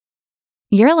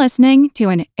You're listening to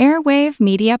an Airwave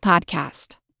Media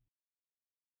Podcast.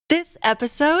 This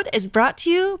episode is brought to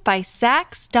you by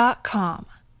Sax.com.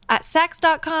 At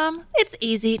Sax.com, it's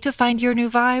easy to find your new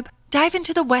vibe. Dive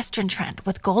into the Western trend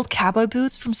with gold cowboy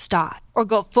boots from Stott, or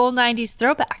go full 90s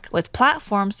throwback with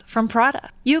platforms from Prada.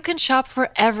 You can shop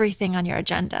for everything on your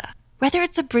agenda, whether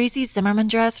it's a breezy Zimmermann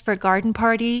dress for a garden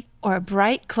party or a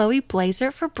bright Chloe blazer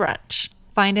for brunch.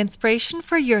 Find inspiration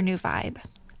for your new vibe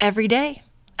every day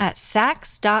at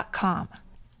Sax.com.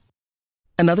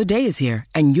 Another day is here,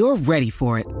 and you're ready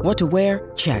for it. What to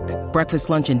wear? Check.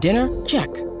 Breakfast, lunch, and dinner?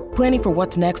 Check. Planning for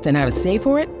what's next and how to save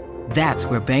for it? That's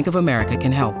where Bank of America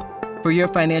can help. For your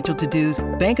financial to-dos,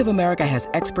 Bank of America has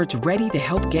experts ready to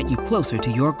help get you closer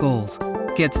to your goals.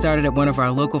 Get started at one of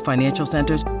our local financial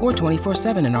centers or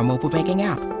 24/7 in our mobile banking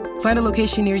app. Find a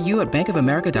location near you at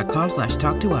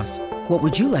bankofamerica.com/talktous. What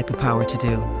would you like the power to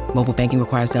do? Mobile banking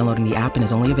requires downloading the app and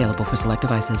is only available for select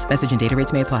devices. Message and data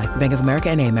rates may apply. Bank of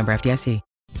America N.A., member FDIC.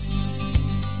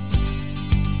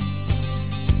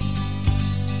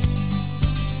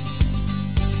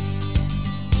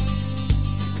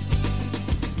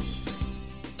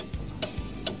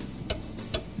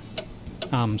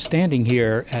 I'm standing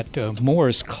here at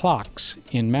Moore's Clocks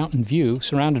in Mountain View,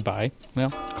 surrounded by, well,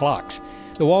 clocks.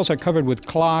 The walls are covered with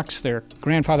clocks. They're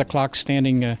grandfather clocks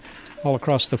standing all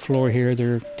across the floor here.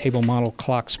 There are table model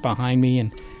clocks behind me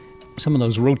and some of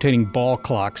those rotating ball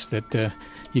clocks that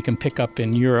you can pick up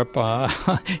in Europe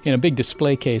in a big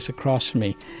display case across from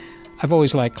me. I've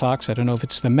always liked clocks. I don't know if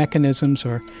it's the mechanisms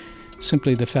or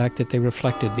simply the fact that they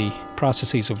reflected the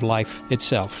processes of life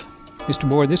itself. Mr.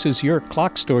 Moore, this is your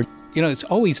clock store. You know, it's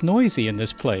always noisy in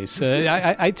this place.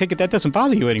 I take it that doesn't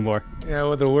bother you anymore. Yeah,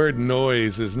 well, the word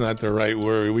noise is not the right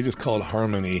word. We just call it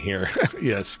harmony here.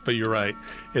 Yes, but you're right.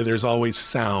 Yeah, there's always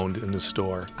sound in the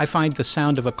store. I find the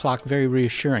sound of a clock very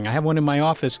reassuring. I have one in my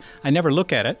office. I never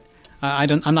look at it.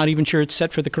 I'm not even sure it's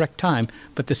set for the correct time,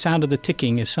 but the sound of the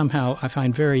ticking is somehow, I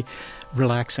find, very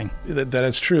relaxing. That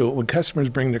is true. When customers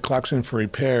bring their clocks in for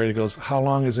repair, it goes, how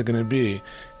long is it going to be?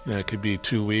 You know, it could be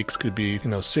 2 weeks, could be,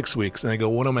 6 weeks. And they go,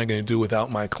 what am I going to do without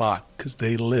my clock? Because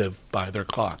they live by their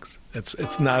clocks.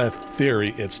 It's not a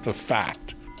theory, it's the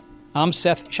fact. I'm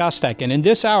Seth Shostak, and in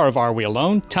this hour of Are We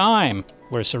Alone? Time.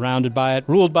 We're surrounded by it,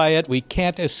 ruled by it, we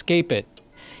can't escape it.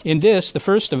 In this, the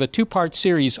first of a two-part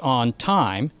series on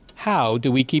time, how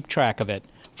do we keep track of it?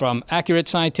 From accurate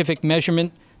scientific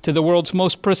measurement to the world's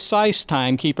most precise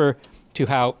timekeeper to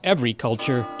how every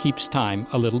culture keeps time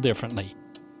a little differently.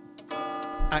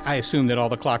 I assume that all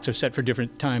the clocks are set for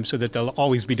different times so that they'll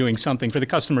always be doing something for the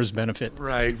customer's benefit.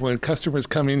 Right. When customers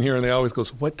come in here and they always go,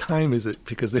 what time is it?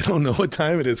 Because they don't know what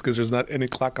time it is because there's not any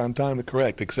clock on time to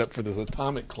correct except for this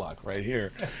atomic clock right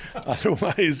here.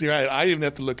 Otherwise, you're right. I even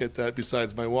have to look at that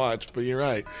besides my watch, but you're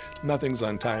right. Nothing's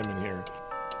on time in here.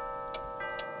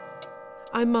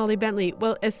 I'm Molly Bentley.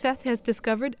 Well, as Seth has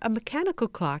discovered, a mechanical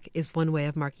clock is one way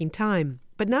of marking time.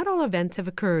 But not all events have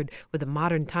occurred with a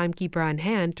modern timekeeper on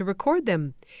hand to record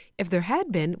them. If there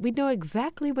had been, we'd know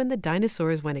exactly when the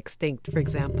dinosaurs went extinct, for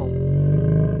example.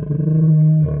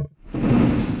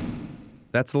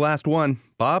 That's the last one.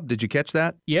 Bob, did you catch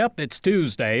that? Yep, it's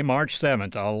Tuesday, March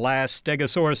 7th. Our last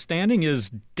Stegosaurus standing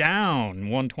is down,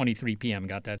 1:23 p.m.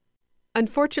 Got that?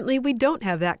 Unfortunately, we don't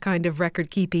have that kind of record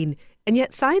keeping. And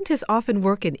yet scientists often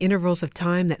work in intervals of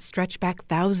time that stretch back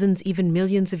thousands, even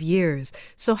millions of years.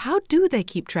 So how do they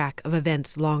keep track of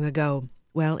events long ago?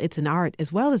 Well, it's an art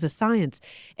as well as a science.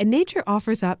 And nature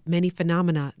offers up many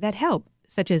phenomena that help,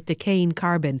 such as decaying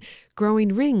carbon,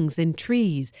 growing rings in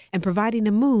trees, and providing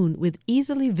a moon with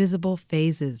easily visible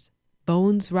phases.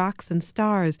 Bones, Rocks, and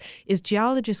Stars is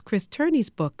geologist Chris Turney's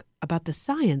book about the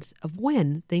science of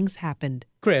when things happened.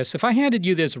 Chris, if I handed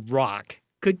you this rock,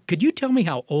 could you tell me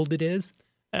how old it is?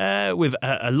 With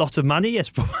a lot of money,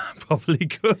 yes, probably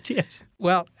could, yes.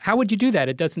 Well, how would you do that?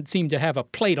 It doesn't seem to have a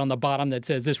plate on the bottom that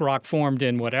says this rock formed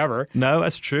in whatever. No,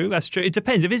 that's true. It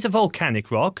depends. If it's a volcanic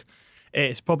rock,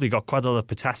 it's probably got quite a lot of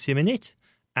potassium in it.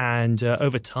 And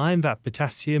over time, that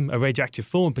potassium, a radioactive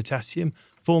form of potassium,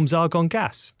 forms argon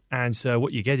gas. And so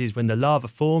what you get is when the lava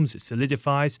forms, it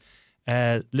solidifies,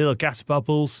 little gas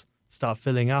bubbles start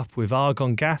filling up with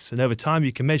argon gas. And over time,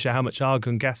 you can measure how much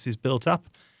argon gas is built up.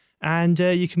 And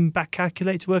you can back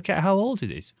calculate to work out how old it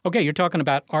is. Okay, you're talking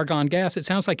about argon gas. It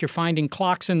sounds like you're finding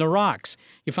clocks in the rocks.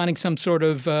 You're finding some sort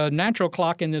of natural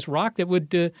clock in this rock that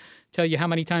would tell you how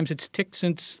many times it's ticked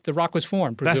since the rock was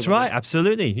formed, presumably. That's right,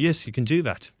 absolutely. Yes, you can do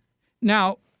that.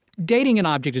 Now, dating an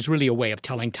object is really a way of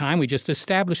telling time. We just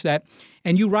established that.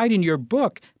 And you write in your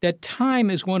book that time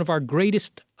is one of our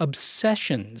greatest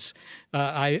obsessions.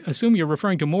 I assume you're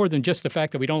referring to more than just the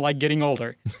fact that we don't like getting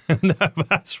older. No,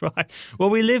 that's right. Well,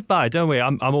 we live by it, don't we?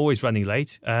 I'm always running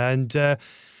late, and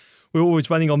we're always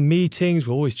running on meetings.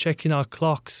 We're always checking our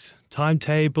clocks,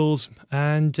 timetables,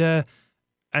 and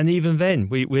even then,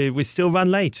 we still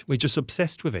run late. We're just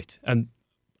obsessed with it. And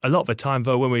a lot of the time,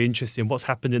 though, when we're interested in what's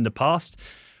happened in the past,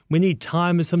 we need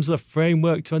time as some sort of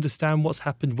framework to understand what's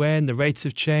happened when, the rates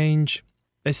of change.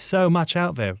 There's so much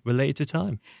out there related to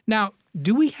time. Now,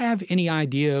 do we have any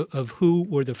idea of who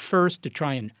were the first to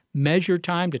try and measure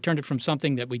time, to turn it from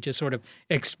something that we just sort of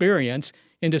experience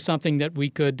into something that we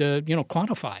could,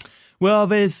 quantify? Well,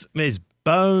 there's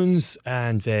bones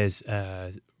and there's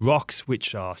rocks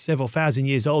which are several thousand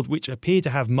years old, which appear to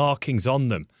have markings on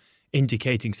them,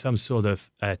 indicating some sort of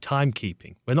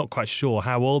timekeeping. We're not quite sure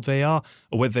how old they are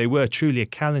or whether they were truly a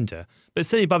calendar. But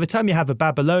certainly by the time you have the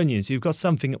Babylonians, you've got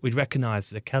something that we'd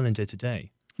recognize as a calendar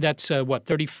today. That's,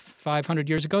 3,500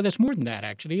 years ago? That's more than that,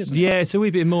 actually, isn't it? Yeah, it's a wee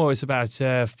bit more. It's about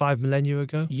 5 millennia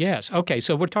ago. Yes. Okay,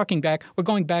 so we're going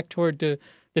back toward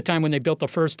the time when they built the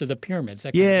first of the pyramids.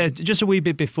 Yeah, just a wee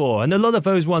bit before. And a lot of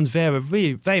those ones there are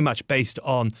really very much based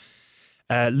on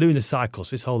lunar cycles,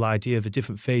 this whole idea of the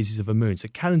different phases of a moon. So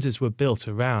calendars were built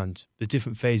around the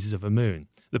different phases of a moon.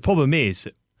 The problem is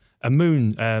the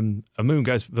moon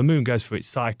goes through its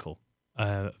cycle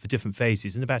for different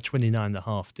phases in about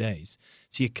 29.5 days.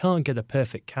 So you can't get a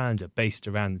perfect calendar based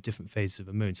around the different phases of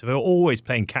a moon. So they're always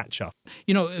playing catch up.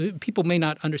 People may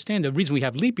not understand the reason we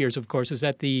have leap years, of course, is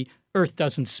that the Earth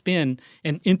doesn't spin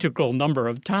an integral number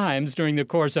of times during the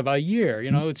course of a year.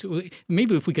 It's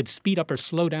maybe if we could speed up or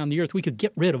slow down the Earth, we could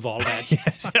get rid of all that.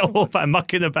 Yes, all that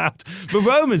mucking about. The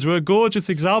Romans were a gorgeous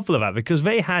example of that because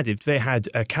they had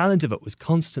a calendar that was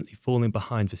constantly falling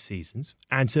behind the seasons.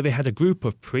 And so they had a group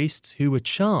of priests who were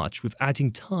charged with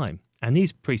adding time. And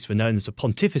these priests were known as the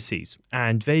pontifices,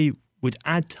 and they would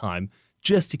add time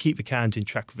just to keep the calendar in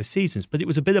track with the seasons. But it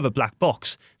was a bit of a black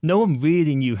box. No one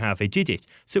really knew how they did it.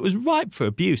 So it was ripe for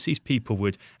abuse. These people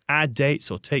would add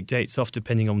dates or take dates off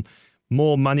depending on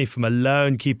more money from a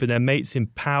loan, keeping their mates in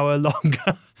power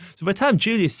longer. So by the time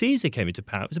Julius Caesar came into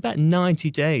power, it was about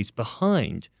 90 days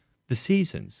behind the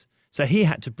seasons. So he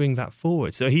had to bring that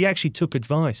forward. So he actually took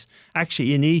advice,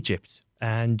 in Egypt,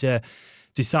 and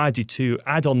decided to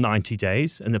add on 90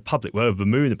 days, and the public were over the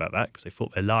moon about that because they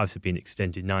thought their lives had been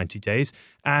extended 90 days,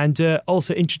 and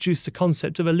also introduced the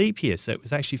concept of a leap year. So it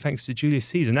was actually thanks to Julius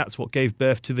Caesar, and that's what gave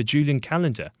birth to the Julian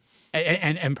calendar.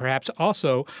 And perhaps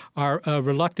also our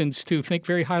reluctance to think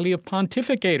very highly of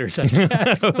pontificators, I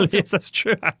guess. Well, yes, that's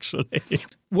true, actually.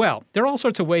 Well, there are all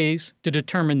sorts of ways to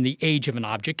determine the age of an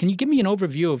object. Can you give me an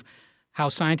overview of how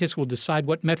scientists will decide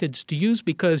what methods to use?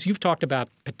 Because you've talked about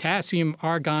potassium,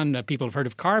 argon, people have heard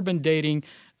of carbon dating.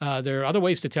 There are other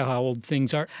ways to tell how old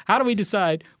things are. How do we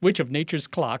decide which of nature's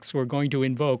clocks we're going to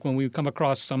invoke when we come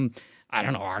across some,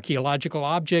 archaeological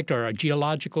object or a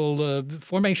geological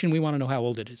formation? We want to know how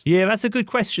old it is. Yeah, that's a good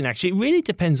question, actually. It really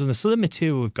depends on the sort of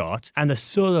material we've got and the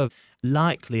sort of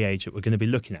likely age that we're going to be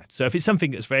looking at. So if it's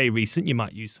something that's very recent, you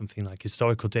might use something like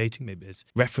historical dating. Maybe there's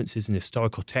references in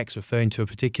historical texts referring to a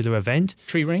particular event.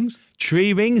 Tree rings?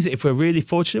 Tree rings, if we're really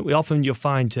fortunate, you'll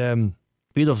find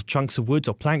beautiful chunks of wood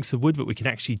or planks of wood that we can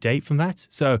actually date from that.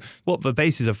 So what the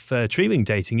basis of tree ring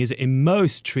dating is, in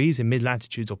most trees in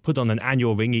mid-latitudes will put on an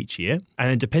annual ring each year. And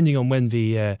then depending on when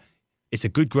it's a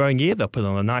good growing year, they'll put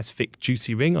on a nice thick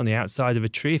juicy ring on the outside of a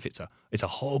tree. If it's a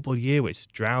horrible year where it's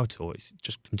drought or it's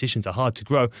just conditions are hard to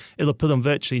grow, it'll put on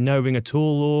virtually no ring at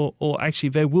all, or actually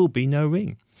there will be no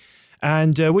ring.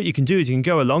 And what you can do is you can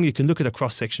go along, you can look at a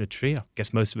cross-section of a tree. I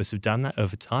guess most of us have done that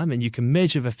over time, and you can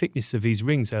measure the thickness of these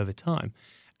rings over time.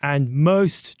 And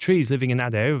most trees living in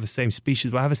that area of the same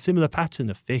species will have a similar pattern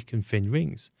of thick and thin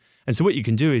rings. And so what you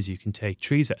can do is you can take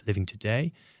trees that are living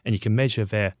today and you can measure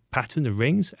their pattern of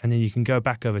rings, and then you can go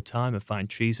back over time and find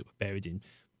trees that were buried in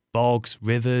bogs,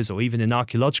 rivers, or even in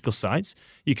archaeological sites.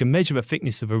 You can measure the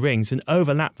thickness of the rings and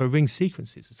overlap the ring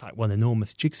sequences. It's like one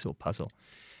enormous jigsaw puzzle.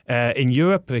 In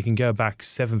Europe, they can go back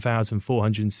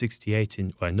 7,468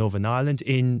 in Northern Ireland.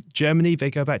 In Germany, they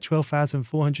go back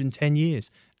 12,410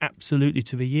 years, absolutely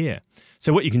to the year.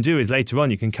 So what you can do is later on,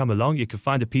 you can come along, you can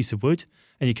find a piece of wood,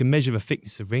 and you can measure the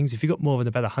thickness of rings. If you've got more than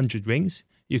about 100 rings,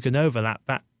 you can overlap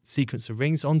that sequence of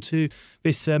rings onto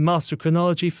this master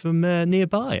chronology from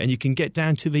nearby, and you can get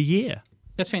down to the year.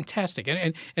 That's fantastic,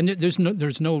 and there's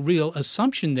no real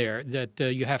assumption there that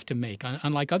you have to make.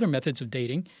 Unlike other methods of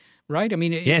dating, right? I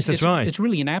mean, yes, that's right. It's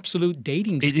really an absolute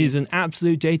dating scheme. It is an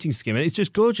absolute dating scheme, and it's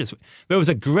just gorgeous. There was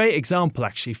a great example,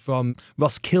 actually, from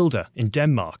Roskilde in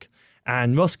Denmark.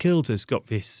 And Roskilde's got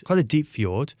this quite a deep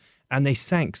fjord, and they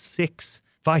sank 6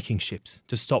 Viking ships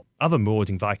to stop other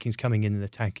marauding Vikings coming in and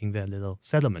attacking their little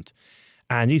settlement.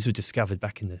 And these were discovered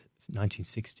back in the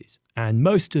 1960s. And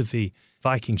most of the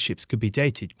Viking ships could be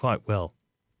dated quite well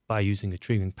by using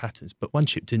retrieving patterns, but one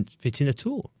ship didn't fit in at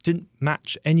all, didn't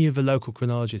match any of the local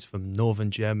chronologies from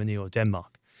northern Germany or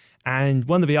Denmark. And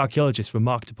one of the archaeologists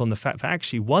remarked upon the fact that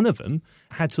actually one of them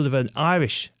had sort of an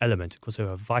Irish element. Of course, there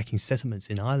were Viking settlements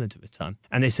in Ireland at the time.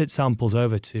 And they sent samples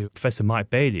over to Professor Mike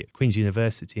Bailey at Queen's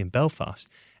University in Belfast.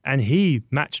 And he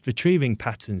matched retrieving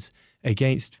patterns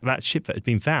against that ship that had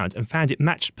been found and found it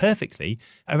matched perfectly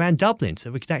around Dublin.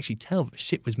 So we could actually tell the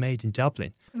ship was made in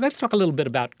Dublin. Let's talk a little bit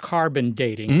about carbon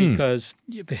dating because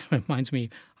it reminds me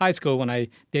of high school when I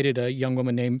dated a young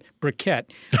woman named Briquette.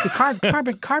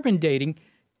 Carbon dating,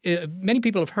 many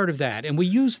people have heard of that, and we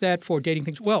use that for dating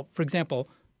things. Well, for example,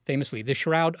 famously, the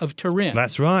Shroud of Turin.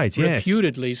 That's right, yes.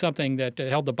 Reputedly something that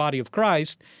held the body of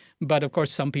Christ. But, of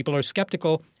course, some people are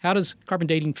skeptical. How does carbon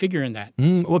dating figure in that?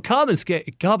 Well,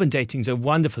 carbon dating is a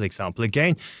wonderful example.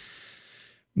 Again,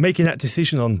 making that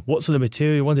decision on what sort of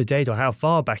material you want to date or how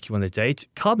far back you want to date.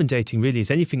 Carbon dating really is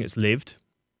anything that's lived,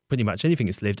 pretty much anything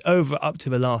that's lived, over up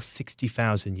to the last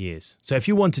 60,000 years. So if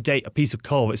you want to date a piece of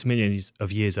coal that's millions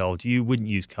of years old, you wouldn't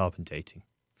use carbon dating.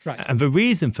 Right. And the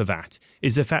reason for that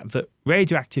is the fact that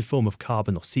radioactive form of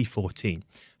carbon, or C14,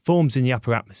 forms in the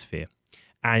upper atmosphere.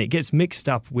 And it gets mixed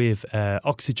up with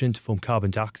oxygen to form carbon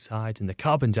dioxide, and the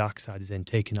carbon dioxide is then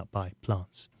taken up by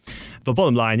plants. The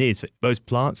bottom line is that those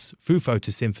plants, through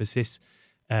photosynthesis,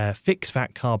 fix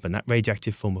that carbon, that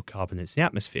radioactive form of carbon that's in the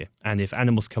atmosphere. And if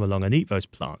animals come along and eat those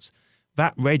plants,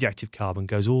 that radioactive carbon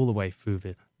goes all the way through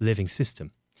the living system.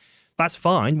 That's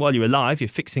fine. While you're alive, you're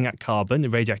fixing that carbon, the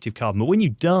radioactive carbon. But when you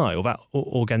die, or that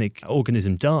organic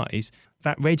organism dies,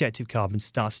 that radioactive carbon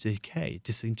starts to decay,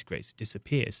 disintegrates,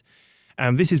 disappears.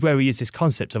 And this is where we use this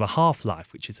concept of a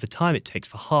half-life, which is the time it takes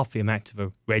for half the amount of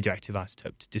a radioactive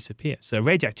isotope to disappear. So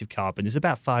radioactive carbon is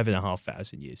about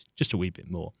 5,500 years, just a wee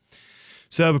bit more.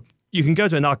 So you can go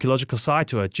to an archaeological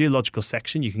site or a geological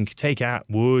section. You can take out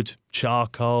wood,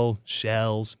 charcoal,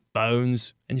 shells,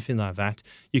 bones, anything like that.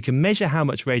 You can measure how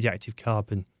much radioactive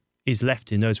carbon is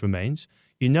left in those remains.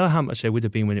 You know how much there would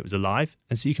have been when it was alive,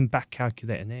 and so you can back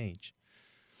calculate an age.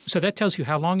 So that tells you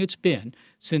how long it's been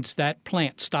since that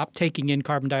plant stopped taking in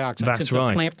carbon dioxide. That's since right.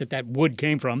 the plant that wood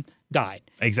came from died.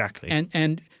 Exactly.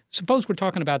 And suppose we're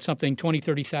talking about something 20,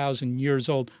 30,000 years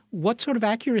old. What sort of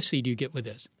accuracy do you get with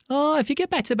this? Oh, if you get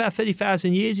back to about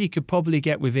 30,000 years, you could probably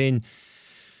get within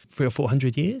 300 or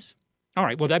 400 years. All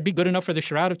right. Well, that'd be good enough for the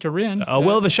Shroud of Turin.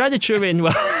 Well, the Shroud of Turin,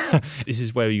 this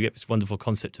is where you get this wonderful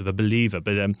concept of a believer.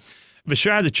 But the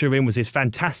Shroud of Turin was this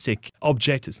fantastic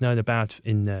object that's known about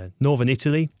in northern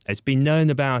Italy. It's been known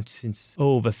about since the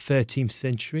 13th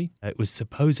century. It was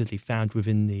supposedly found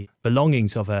within the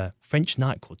belongings of a French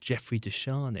knight called Geoffrey de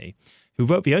Charny, who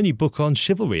wrote the only book on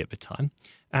chivalry at the time.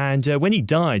 And when he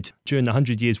died during the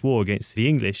 100 Years' War against the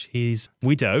English, his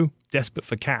widow, desperate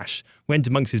for cash, went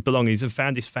amongst his belongings and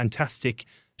found this fantastic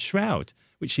shroud,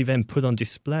 which he then put on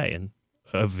display. And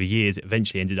over the years, it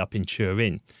eventually ended up in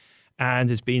Turin. And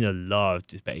there's been a lot of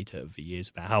debate over the years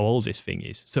about how old this thing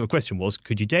is. So the question was,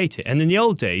 could you date it? And in the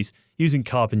old days, using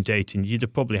carbon dating, you'd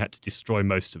have probably had to destroy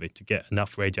most of it to get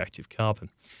enough radioactive carbon.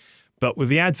 But with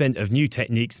the advent of new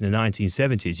techniques in the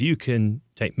 1970s, you can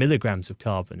take milligrams of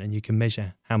carbon and you can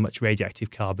measure how much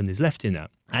radioactive carbon is left in that.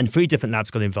 And 3 different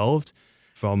labs got involved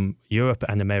from Europe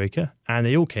and America, and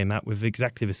they all came out with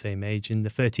exactly the same age in the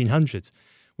 1300s,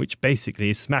 which basically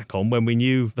is smack on when we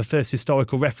knew the first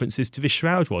historical references to this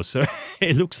shroud was. So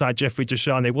it looks like Geoffrey de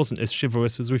Charny wasn't as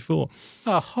chivalrous as we thought.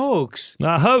 A hoax.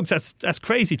 A hoax, that's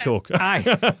crazy talk. I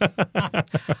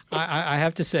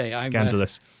have to say.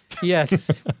 Scandalous.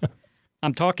 Yes.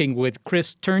 I'm talking with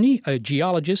Chris Turney, a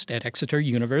geologist at Exeter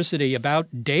University, about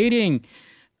dating.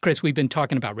 Chris, we've been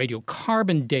talking about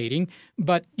radiocarbon dating,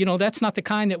 but, that's not the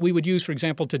kind that we would use, for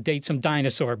example, to date some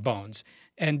dinosaur bones.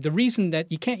 And the reason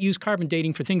that you can't use carbon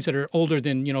dating for things that are older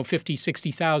than, 50,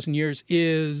 60,000 years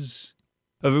is...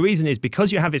 Well, the reason is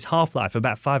because you have this half-life of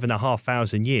about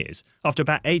 5,500 years, after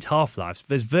about 8 half-lives,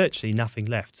 there's virtually nothing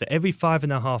left. So every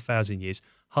 5,500 years,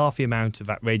 half the amount of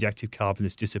that radioactive carbon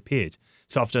has disappeared.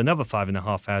 So after another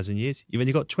 5,500 years, you've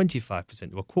only got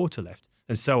 25% or a quarter left,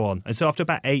 and so on. And so after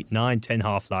about 8, 9, 10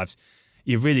 half-lives,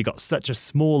 you've really got such a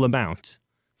small amount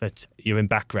that you're in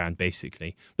background,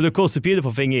 basically. But of course, the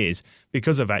beautiful thing is,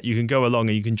 because of that, you can go along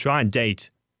and you can try and date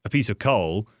a piece of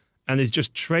coal, and there's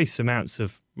just trace amounts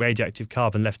of radioactive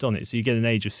carbon left on it. So you get an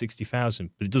age of 60,000,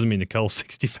 but it doesn't mean the coal's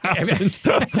 60,000.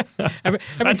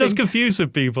 That does confuse some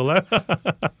people,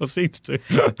 or seems to.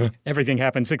 Everything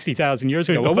happened 60,000 years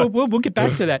ago. Well, we'll get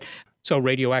back to that. So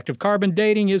radioactive carbon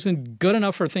dating isn't good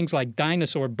enough for things like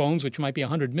dinosaur bones, which might be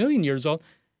 100 million years old.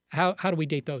 How do we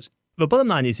date those? The bottom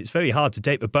line is it's very hard to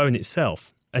date the bone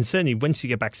itself. And certainly once you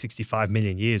get back 65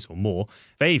 million years or more,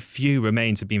 very few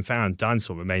remains have been found,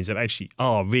 dinosaur remains, that actually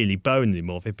are really bone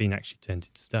anymore. They've been actually turned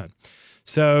into stone.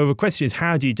 So the question is,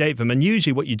 how do you date them? And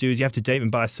usually what you do is you have to date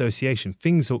them by association,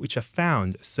 things which are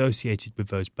found associated with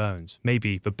those bones.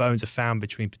 Maybe the bones are found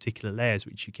between particular layers,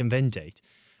 which you can then date.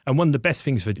 And one of the best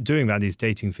things for doing that is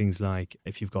dating things like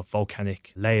if you've got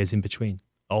volcanic layers in between,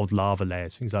 old lava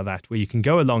layers, things like that, where you can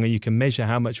go along and you can measure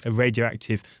how much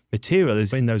radioactive material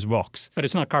is in those rocks. But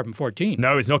it's not carbon-14.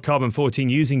 No, it's not carbon-14,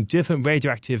 using different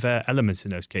radioactive elements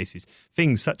in those cases,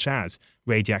 things such as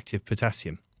radioactive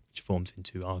potassium, which forms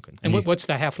into argon. And what's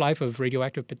the half-life of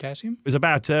radioactive potassium? It was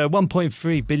about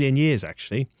 1.3 billion years,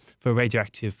 actually, for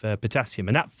radioactive potassium,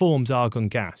 and that forms argon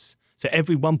gas. So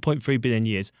every 1.3 billion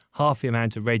years, half the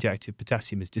amount of radioactive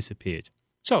potassium has disappeared.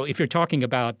 So if you're talking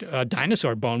about a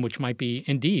dinosaur bone, which might be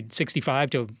indeed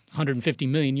 65 to 150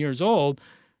 million years old,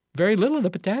 very little of the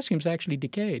potassium's actually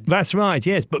decayed. That's right,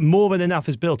 yes, but more than enough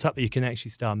is built up that you can actually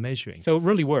start measuring. So it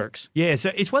really works. Yeah, so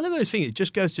it's one of those things, it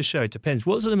just goes to show, it depends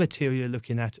what sort of material you're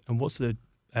looking at and what sort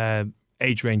of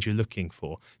age range you're looking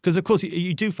for. Because, of course,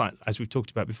 you do find, as we've talked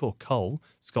about before, coal,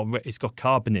 it's got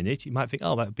carbon in it. You might think,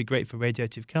 oh, that would be great for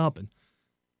radioactive carbon.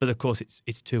 But, of course,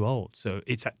 it's too old. So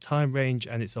it's that time range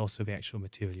and it's also the actual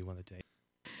material you want to date.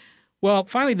 Well,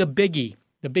 finally, the biggie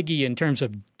in terms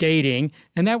of dating,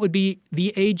 and that would be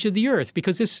the age of the Earth,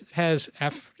 because this has,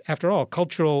 after all,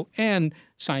 cultural and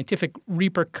scientific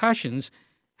repercussions.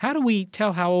 How do we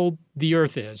tell how old the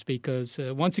Earth is? Because,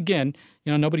 once again,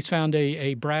 nobody's found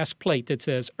a brass plate that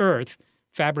says Earth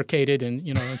fabricated and,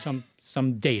 and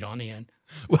some date on the end.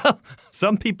 Well,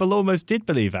 some people almost did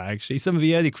believe that, actually. Some of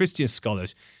the early Christian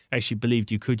scholars actually believed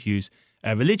you could use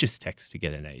religious texts to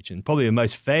get an age. And probably the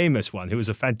most famous one, who was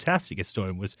a fantastic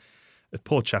historian, was a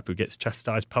poor chap who gets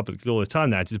chastised publicly all the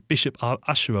time now. It's Bishop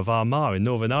Usher of Armagh in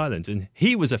Northern Ireland. And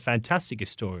he was a fantastic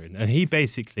historian. And he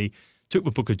basically took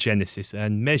the book of Genesis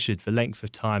and measured the length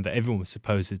of time that everyone was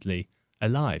supposedly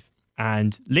alive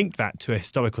and linked that to a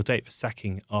historical date, the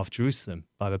sacking of Jerusalem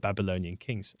by the Babylonian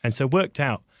kings. And so worked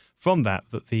out from that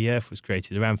the Earth was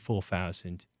created around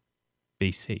 4,000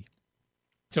 BC.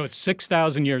 So it's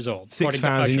 6,000 years old.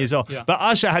 6,000 years old. Yeah. But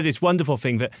Usher had this wonderful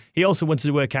thing that he also wanted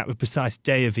to work out the precise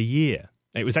day of the year.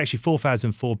 It was actually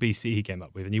 4004 BC he came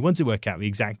up with, and he wanted to work out the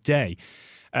exact day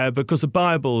because the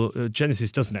Bible,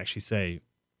 Genesis, doesn't actually say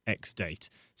X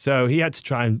date. So he had to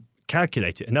try and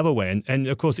calculate it another way. And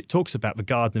of course, it talks about the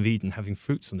Garden of Eden having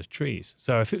fruits on the trees.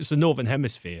 So if it was the Northern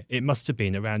Hemisphere, it must have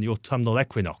been around the autumnal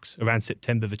equinox, around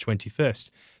September the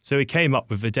 21st. So he came up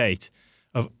with the date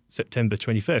of September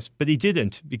 21st. But he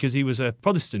didn't, because he was a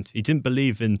Protestant. He didn't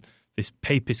believe in this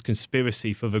papist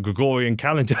conspiracy for the Gregorian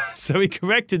calendar. So he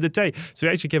corrected the date. So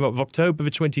he actually came up with October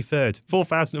the 23rd,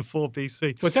 4004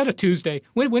 BC. Was that a Tuesday?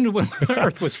 When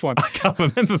Earth was formed? I can't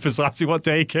remember precisely what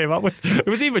day he came up with. It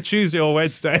was either Tuesday or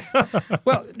Wednesday.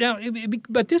 Well, now,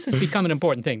 but this has become an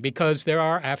important thing because there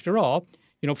are, after all,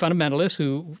 fundamentalists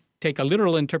who take a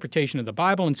literal interpretation of the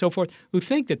Bible and so forth, who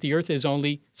think that the Earth is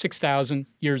only 6,000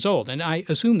 years old. And I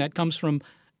assume that comes from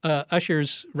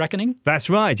Usher's reckoning? That's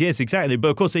right, yes, exactly. But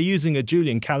of course, they're using a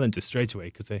Julian calendar straight away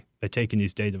because they're taking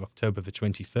his date of October the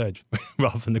 23rd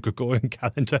rather than the Gregorian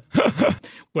calendar.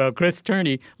 Well, Chris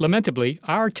Turney, lamentably,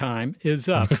 our time is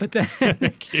up. But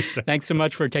Thank you, Seth. Thanks so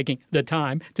much for taking the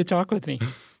time to talk with me.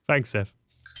 Thanks, Seth.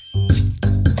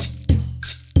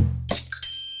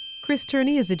 Chris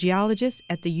Turney is a geologist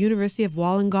at the University of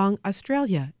Wollongong,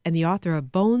 Australia, and the author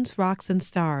of Bones, Rocks, and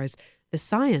Stars, The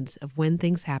Science of When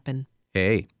Things Happen.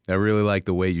 Hey, I really like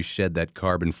the way you shed that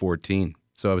carbon-14.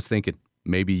 So I was thinking,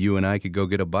 maybe you and I could go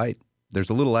get a bite. There's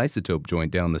a little isotope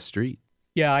joint down the street.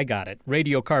 Yeah, I got it.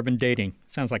 Radiocarbon dating.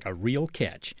 Sounds like a real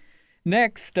catch.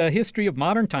 Next, a history of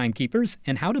modern timekeepers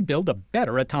and how to build a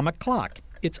better atomic clock.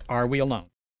 It's Are We Alone?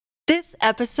 This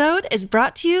episode is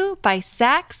brought to you by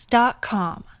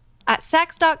Saks.com. At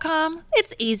Saks.com,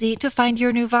 it's easy to find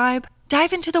your new vibe.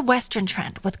 Dive into the Western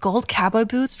trend with gold cowboy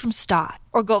boots from Stott,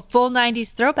 or go full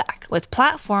 90s throwback with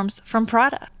platforms from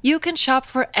Prada. You can shop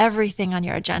for everything on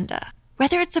your agenda,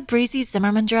 whether it's a breezy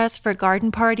Zimmermann dress for a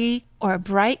garden party or a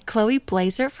bright Chloe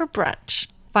blazer for brunch.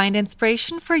 Find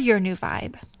inspiration for your new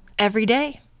vibe every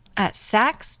day at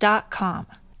Saks.com.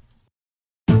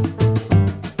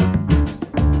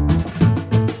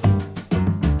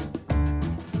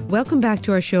 Welcome back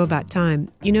to our show about time.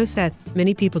 You know, Seth,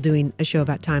 many people doing a show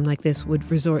about time like this would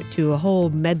resort to a whole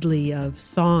medley of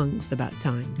songs about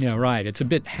time. Yeah, right. It's a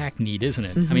bit hackneyed, isn't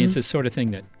it? I mean, it's the sort of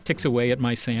thing that ticks away at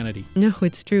my sanity. No,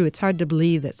 it's true. It's hard to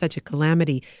believe that such a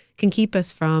calamity can keep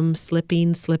us from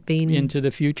slipping into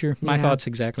the future. My thoughts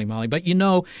exactly, Molly. But you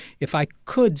know, if I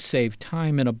could save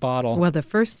time in a bottle... Well, the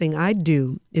first thing I'd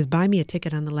do is buy me a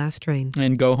ticket on the last train.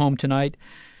 And go home tonight?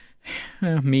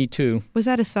 Me too. Was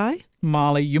that a sigh?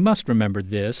 Molly, you must remember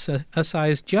this. A sigh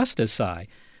is just a sigh.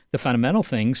 The fundamental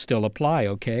things still apply,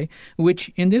 okay?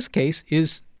 Which, in this case,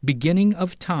 is beginning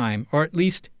of time, or at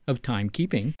least of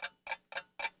timekeeping.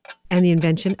 And the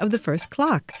invention of the first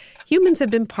clock. Humans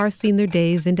have been parsing their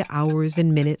days into hours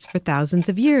and minutes for thousands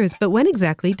of years. But when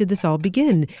exactly did this all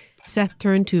begin? Seth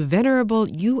turned to venerable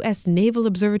U.S. Naval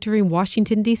Observatory in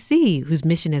Washington, D.C., whose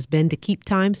mission has been to keep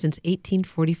time since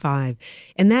 1845.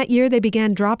 And that year, they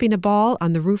began dropping a ball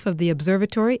on the roof of the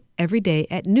observatory every day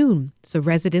at noon, so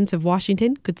residents of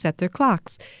Washington could set their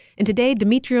clocks. And today,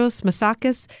 Dimitrios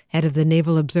Matsakis, head of the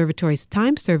Naval Observatory's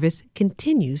time service,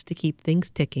 continues to keep things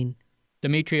ticking.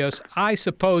 Dimitrios, I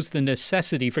suppose the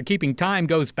necessity for keeping time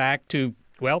goes back to,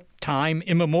 well, time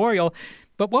immemorial.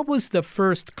 But what was the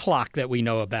first clock that we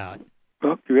know about?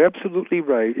 Well, you're absolutely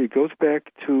right. It goes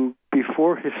back to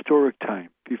before historic time,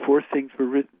 before things were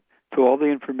written. So all the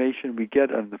information we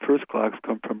get on the first clocks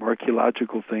come from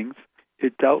archaeological things.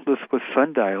 It doubtless was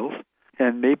sundials,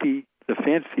 and maybe the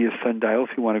fanciest sundial,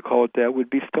 if you want to call it that,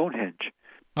 would be Stonehenge.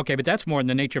 Okay, but that's more in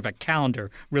the nature of a calendar,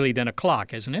 really, than a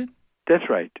clock, isn't it? That's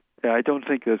right. I don't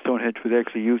think that Stonehenge was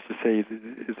actually used to say,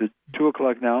 is it 2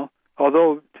 o'clock now?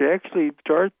 Although, to actually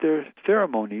start their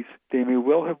ceremonies, they may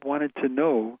well have wanted to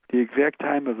know the exact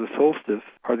time of the solstice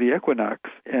or the equinox,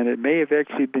 and it may have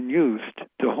actually been used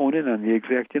to hone in on the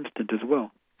exact instant as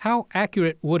well. How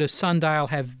accurate would a sundial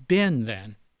have been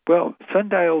then? Well,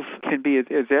 sundials can be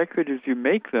as accurate as you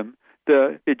make them.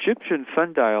 The Egyptian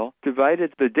sundial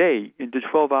divided the day into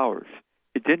 12 hours.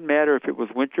 It didn't matter if it was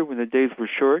winter when the days were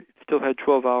short, it still had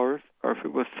 12 hours, or if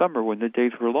it was summer when the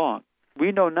days were long.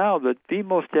 We know now that the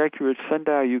most accurate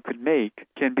sundial you could make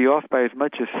can be off by as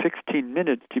much as 16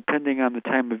 minutes depending on the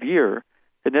time of year,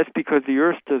 and that's because the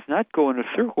Earth does not go in a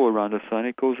circle around the sun,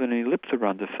 it goes in an ellipse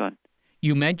around the sun.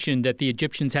 You mentioned that the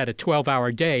Egyptians had a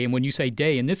 12-hour day, and when you say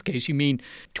day, in this case, you mean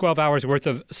 12 hours worth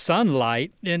of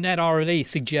sunlight, and that already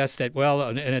suggests that, well,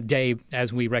 in a day,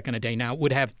 as we reckon a day now,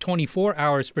 would have 24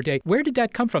 hours per day. Where did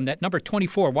that come from, that number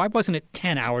 24? Why wasn't it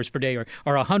 10 hours per day or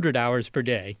 100 hours per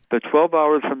day? The 12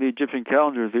 hours from the Egyptian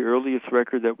calendar is the earliest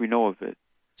record that we know of it.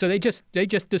 So they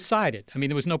just decided. I mean,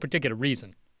 there was no particular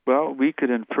reason. Well, we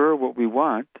could infer what we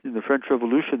want. In the French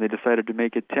Revolution, they decided to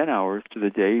make it 10 hours to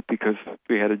the day because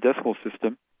we had a decimal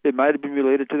system. It might have been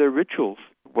related to their rituals.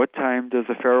 What time does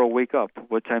a pharaoh wake up?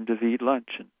 What time does he eat lunch?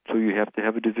 And so you have to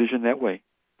have a division that way.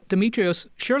 Dimitrios,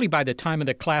 surely by the time of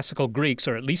the classical Greeks,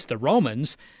 or at least the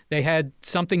Romans, they had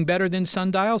something better than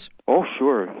sundials? Oh,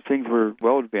 sure. Things were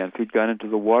well advanced. We'd gone into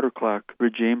the water clock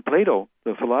regime. Plato,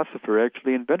 the philosopher,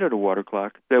 actually invented a water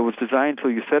clock that was designed so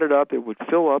you set it up, it would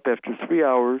fill up after 3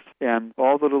 hours, and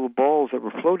all the little balls that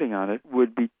were floating on it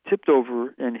would be tipped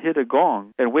over and hit a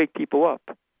gong and wake people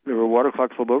up. There were water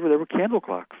clocks all over. There were candle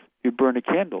clocks. You burn a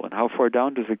candle, and how far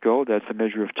down does it go? That's a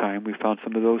measure of time. We found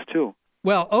some of those, too.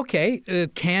 Well, okay,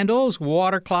 candles,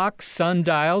 water clocks,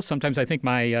 sundials. Sometimes I think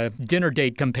my dinner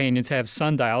date companions have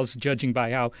sundials, judging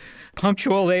by how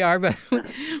punctual they are. But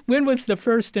when was the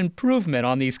first improvement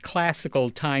on these classical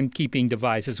timekeeping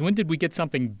devices? When did we get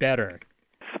something better?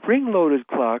 Spring-loaded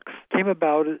clocks came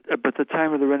about at the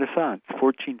time of the Renaissance,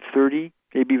 1430,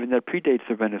 maybe even that predates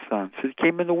the Renaissance. It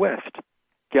came in the West.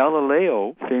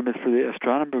 Galileo, famous for the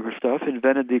astronomical stuff,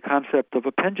 invented the concept of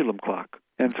a pendulum clock.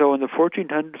 And so in the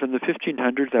 1400s and the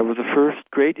 1500s, that was the first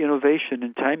great innovation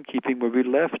in timekeeping where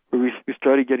we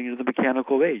started getting into the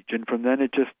mechanical age. And from then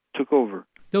it just took over.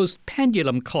 Those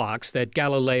pendulum clocks that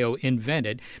Galileo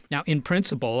invented, now in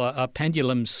principle, a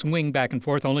pendulum's swing back and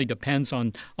forth only depends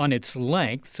on its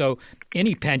length. So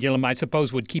any pendulum, I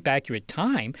suppose, would keep accurate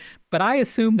time. But I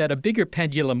assume that a bigger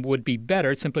pendulum would be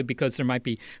better simply because there might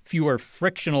be fewer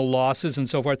frictional losses and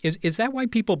so forth. Is that why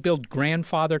people build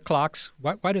grandfather clocks?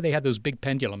 Why do they have those big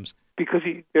pendulums? Because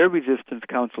air resistance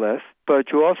counts less,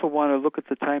 but you also want to look at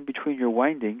the time between your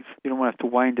windings. You don't want to have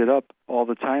to wind it up all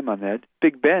the time on that.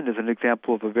 Big Ben is an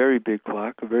example of a very big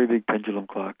clock, a very big pendulum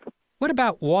clock. What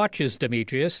about watches,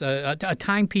 Dimitrios? A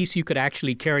timepiece you could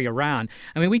actually carry around.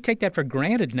 I mean, we take that for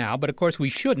granted now, but of course we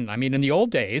shouldn't. I mean, in the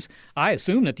old days, I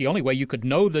assumed that the only way you could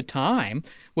know the time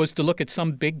was to look at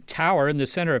some big tower in the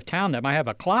center of town that might have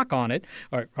a clock on it,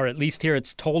 or at least hear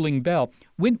its tolling bell.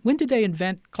 When did they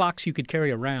invent clocks you could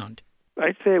carry around?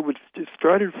 I say it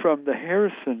started from the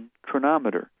Harrison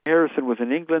chronometer. Harrison was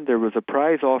in England. There was a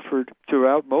prize offered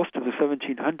throughout most of the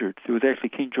 1700s. It was actually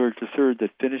King George III that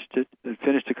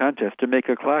finished the contest to make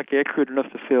a clock accurate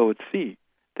enough to sail at sea.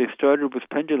 They started with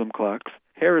pendulum clocks.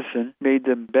 Harrison made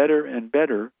them better and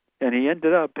better, and he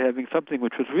ended up having something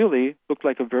which looked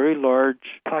like a very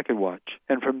large pocket watch.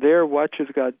 And from there, watches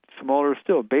got smaller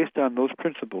still, based on those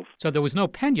principles. So there was no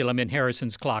pendulum in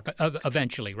Harrison's clock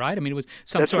eventually, right? I mean, it was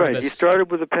some That's sort right. of He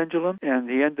started with a pendulum, and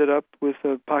he ended up with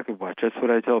a pocket watch. That's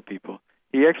what I tell people.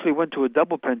 He actually went to a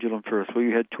double pendulum first, where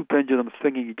you had two pendulums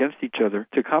swinging against each other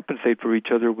to compensate for each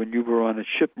other when you were on a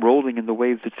ship rolling in the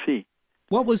waves at sea.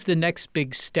 What was the next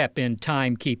big step in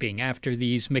timekeeping after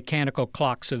these mechanical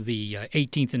clocks of the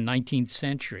 18th and 19th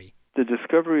century? The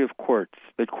discovery of quartz.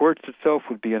 That quartz itself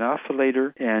would be an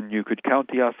oscillator, and you could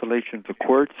count the oscillations of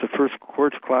quartz. The first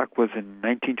quartz clock was in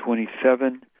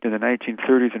 1927. In the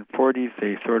 1930s and 40s,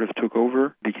 they sort of took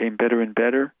over, became better and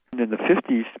better. And in the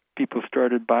 50s, people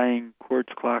started buying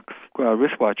quartz clocks,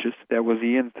 wristwatches. That was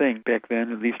the in thing back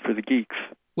then, at least for the geeks.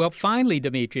 Well, finally,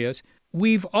 Demetrios,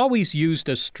 we've always used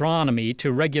astronomy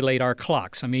to regulate our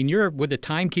clocks. I mean, you're with the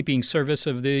timekeeping service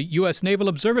of the U.S. Naval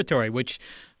Observatory, which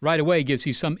right away gives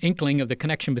you some inkling of the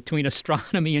connection between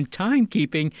astronomy and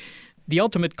timekeeping. The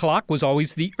ultimate clock was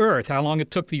always the Earth, how long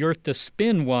it took the Earth to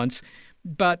spin once.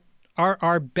 But are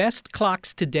our best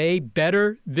clocks today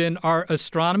better than our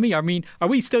astronomy? I mean, are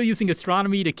we still using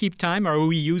astronomy to keep time, or are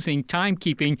we using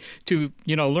timekeeping to,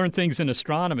 learn things in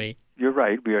astronomy? You're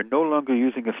right. We are no longer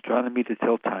using astronomy to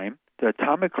tell time. The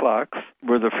atomic clocks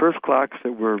were the first clocks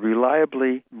that were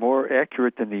reliably more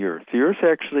accurate than the Earth. The Earth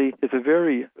actually is a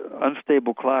very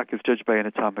unstable clock as judged by an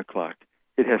atomic clock.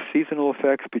 It has seasonal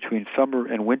effects between summer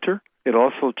and winter. It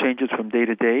also changes from day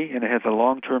to day, and it has a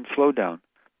long-term slowdown.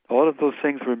 All of those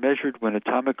things were measured when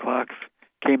atomic clocks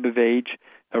came of age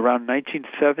around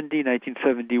 1970,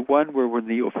 1971, when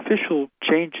the official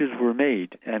changes were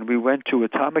made, and we went to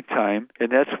atomic time,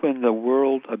 and that's when the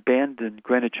world abandoned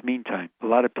Greenwich Mean Time. A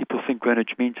lot of people think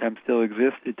Greenwich Mean Time still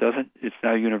exists. It doesn't. It's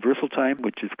now universal time,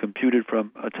 which is computed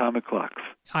from atomic clocks.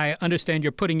 I understand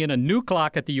you're putting in a new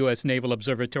clock at the U.S. Naval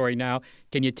Observatory now.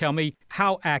 Can you tell me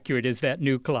how accurate is that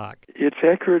new clock? It's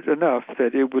accurate enough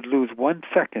that it would lose 1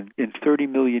 second in 30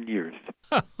 million years.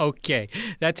 Okay,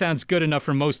 that sounds good enough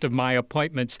for most of my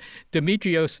appointments.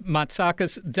 Dimitrios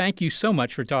Matsakis, thank you so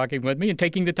much for talking with me and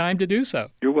taking the time to do so.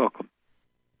 You're welcome.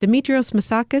 Dimitrios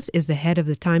Matsakis is the head of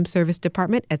the Time Service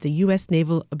Department at the U.S.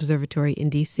 Naval Observatory in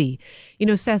D.C.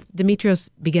 Seth, Dimitrios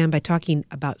began by talking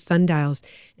about sundials.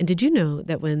 And did you know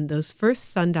that when those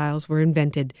first sundials were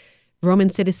invented,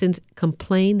 Roman citizens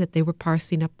complained that they were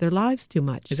parsing up their lives too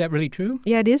much? Is that really true?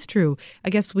 Yeah, it is true. I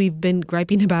guess we've been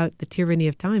griping about the tyranny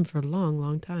of time for a long,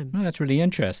 long time. Well, that's really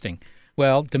interesting.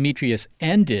 Well, Demetrius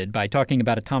ended by talking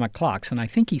about atomic clocks, and I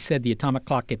think he said the atomic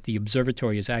clock at the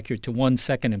observatory is accurate to 1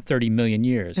 second in 30 million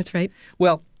years. That's right.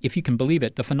 Well, if you can believe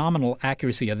it, the phenomenal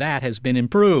accuracy of that has been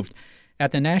improved.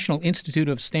 At the National Institute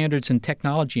of Standards and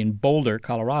Technology in Boulder,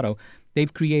 Colorado,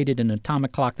 they've created an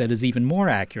atomic clock that is even more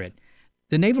accurate.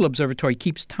 The Naval Observatory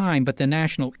keeps time, but the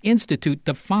National Institute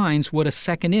defines what a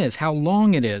second is, how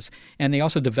long it is, and they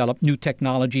also develop new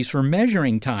technologies for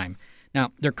measuring time.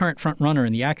 Now, their current front-runner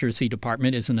in the accuracy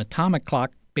department is an atomic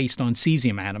clock based on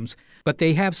cesium atoms, but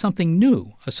they have something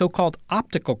new, a so-called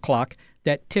optical clock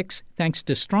that ticks thanks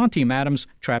to strontium atoms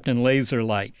trapped in laser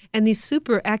light. And these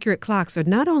super accurate clocks are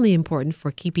not only important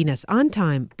for keeping us on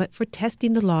time, but for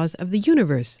testing the laws of the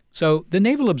universe. So the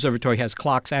Naval Observatory has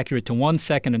clocks accurate to 1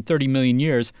 second in 30 million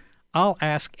years. I'll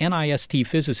ask NIST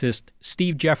physicist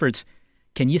Steve Jeffords,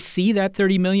 can you see that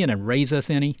 30 million and raise us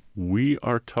any? We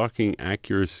are talking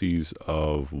accuracies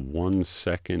of 1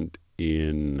 second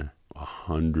in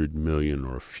 100 million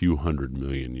or a few 100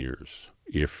 million years,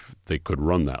 if they could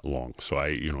run that long. So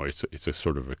it's a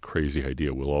sort of a crazy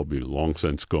idea. We'll all be long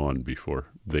since gone before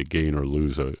they gain or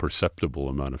lose a perceptible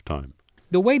amount of time.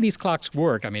 The way these clocks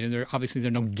work, I mean, there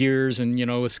are no gears and,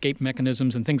 escape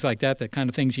mechanisms and things like that, the kind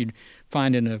of things you'd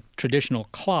find in a traditional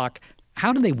clock.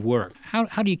 How do they work? How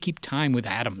do you keep time with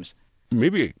atoms?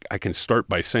 Maybe I can start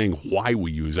by saying why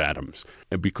we use atoms,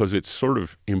 because it's sort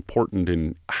of important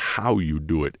in how you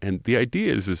do it. And the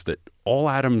idea is that all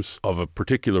atoms of a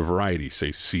particular variety, say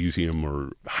cesium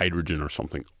or hydrogen or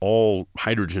something, all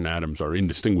hydrogen atoms are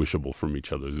indistinguishable from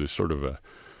each other. There's sort of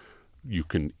you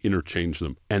can interchange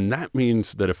them. And that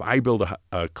means that if I build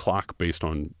a clock based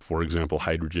on, for example,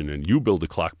 hydrogen, and you build a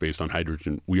clock based on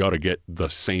hydrogen, we ought to get the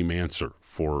same answer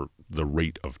for the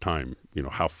rate of time,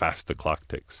 how fast the clock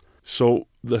ticks. So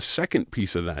the second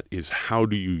piece of that is, how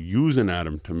do you use an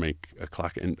atom to make a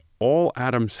clock? And all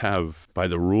atoms have, by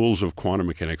the rules of quantum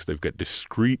mechanics, they've got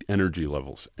discrete energy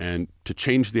levels. And to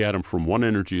change the atom from one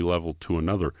energy level to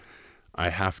another, I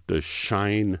have to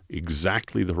shine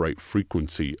exactly the right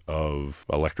frequency of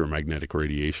electromagnetic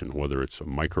radiation, whether it's a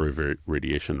microwave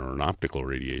radiation or an optical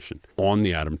radiation, on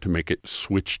the atom to make it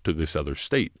switch to this other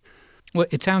state. Well,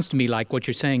 it sounds to me like what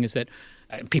you're saying is that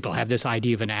people have this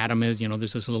idea of an atom as,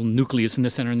 there's this little nucleus in the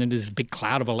center, and then there's this big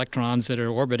cloud of electrons that are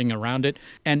orbiting around it.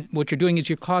 And what you're doing is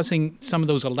you're causing some of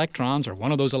those electrons, or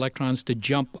one of those electrons, to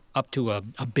jump up to a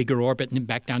bigger orbit and then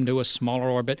back down to a smaller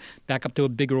orbit, back up to a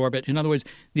bigger orbit. In other words,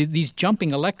 these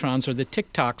jumping electrons are the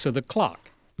tick-tocks of the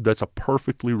clock. That's a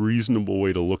perfectly reasonable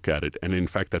way to look at it. And in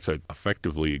fact, that's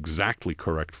effectively exactly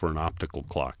correct for an optical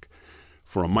clock.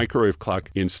 For a microwave clock,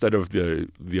 instead of the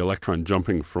electron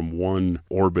jumping from one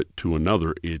orbit to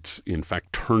another, it's in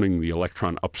fact turning the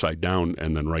electron upside down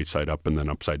and then right side up and then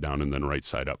upside down and then right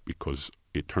side up, because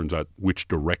it turns out which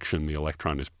direction the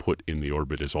electron is put in the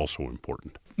orbit is also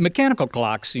important. Mechanical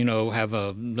clocks, have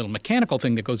a little mechanical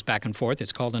thing that goes back and forth.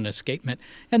 It's called an escapement,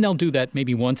 and they'll do that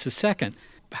maybe once a second.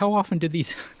 How often do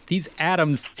these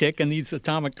atoms tick in these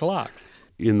atomic clocks?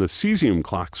 In the cesium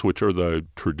clocks, which are the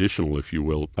traditional, if you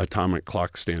will, atomic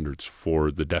clock standards for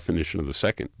the definition of the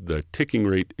second, the ticking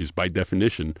rate is by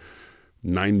definition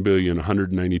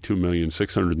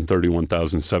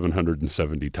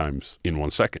 9,192,631,770 times in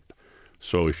 1 second.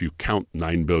 So if you count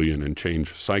 9 billion and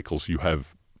change cycles, you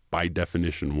have by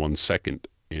definition 1 second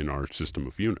in our system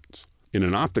of units. In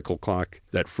an optical clock,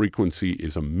 that frequency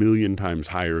is 1,000,000 times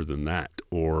higher than that,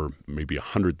 or maybe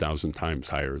 100,000 times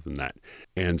higher than that.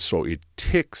 And so it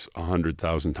ticks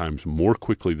 100,000 times more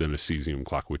quickly than a cesium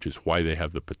clock, which is why they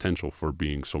have the potential for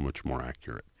being so much more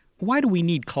accurate. Why do we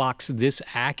need clocks this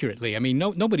accurately? I mean,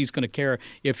 nobody's going to care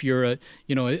if you're a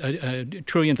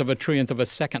trillionth of a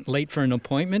second late for an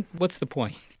appointment. What's the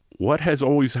point? What has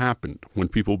always happened when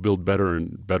people build better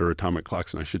and better atomic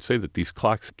clocks, and I should say that these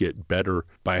clocks get better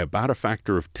by about a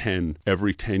factor of 10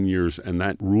 every 10 years, and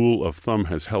that rule of thumb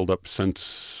has held up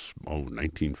since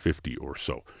 1950 or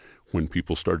so, when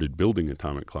people started building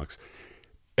atomic clocks.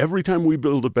 Every time we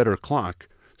build a better clock,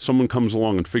 someone comes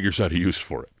along and figures out a use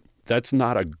for it. That's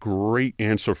not a great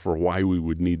answer for why we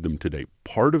would need them today.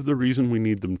 Part of the reason we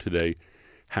need them today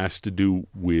has to do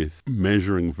with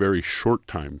measuring very short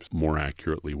times more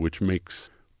accurately, which makes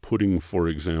putting, for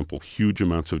example, huge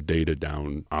amounts of data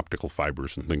down optical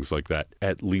fibers and things like that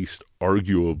at least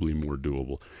arguably more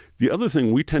doable. The other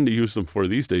thing we tend to use them for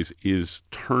these days is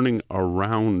turning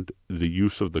around the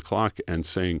use of the clock and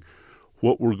saying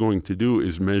what we're going to do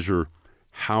is measure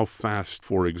how fast,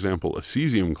 for example, a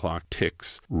cesium clock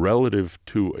ticks relative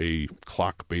to a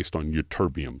clock based on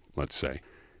ytterbium, let's say.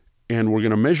 And we're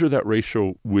going to measure that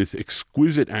ratio with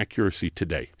exquisite accuracy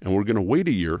today. And we're going to wait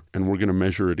a year and we're going to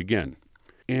measure it again.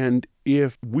 And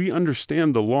if we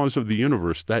understand the laws of the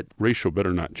universe, that ratio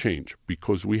better not change,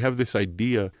 because we have this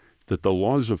idea that the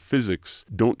laws of physics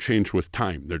don't change with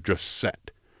time. They're just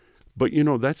set. But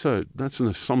that's an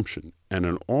assumption. And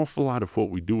an awful lot of what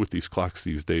we do with these clocks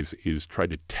these days is try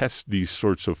to test these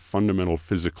sorts of fundamental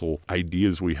physical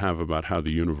ideas we have about how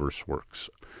the universe works.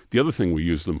 The other thing we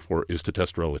use them for is to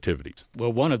test relativity.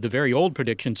 Well, one of the very old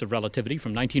predictions of relativity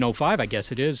from 1905, I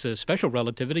guess it is, special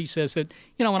relativity says that,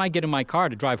 when I get in my car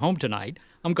to drive home tonight,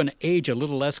 I'm going to age a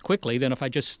little less quickly than if I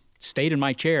just stayed in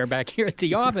my chair back here at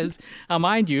the office.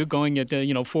 Mind you, going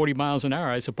at 40 miles an hour,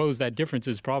 I suppose that difference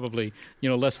is probably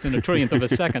less than a trillionth of a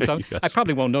second. So I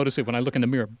probably won't notice it when I look in the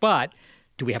mirror. But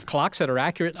do we have clocks that are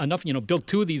accurate enough? Build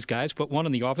two of these guys, put one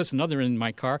in the office, another in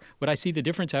my car. Would I see the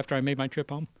difference after I made my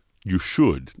trip home? You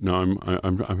should. Now,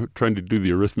 I'm trying to do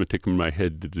the arithmetic in my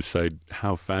head to decide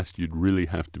how fast you'd really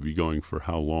have to be going for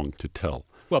how long to tell.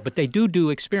 Well, but they do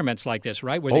experiments like this,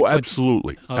 right?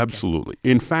 Absolutely. Okay. Absolutely.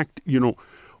 In fact,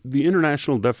 the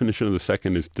international definition of the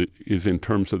second is in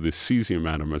terms of the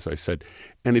cesium atom, as I said,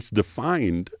 and it's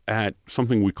defined at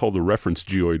something we call the reference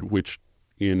geoid, which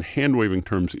in hand-waving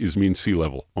terms is mean sea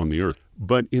level on the Earth.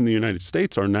 But in the United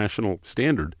States, our national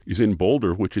standard is in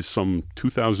Boulder, which is some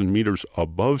 2,000 meters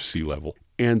above sea level.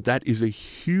 And that is a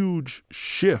huge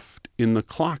shift in the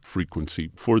clock frequency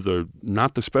for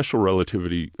not the special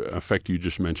relativity effect you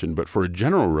just mentioned, but for a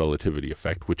general relativity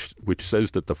effect, which says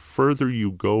that the further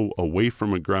you go away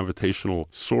from a gravitational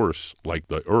source like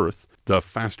the Earth, the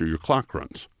faster your clock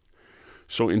runs.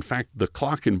 So in fact, the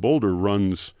clock in Boulder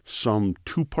runs some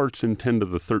 2 parts in 10 to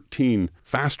the 13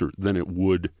 faster than it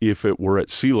would if it were at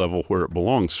sea level where it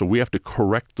belongs. So we have to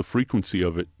correct the frequency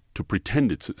of it to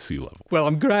pretend it's at sea level. Well,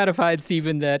 I'm gratified,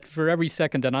 Stephen, that for every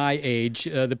second that I age,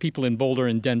 the people in Boulder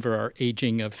and Denver are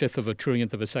aging a fifth of a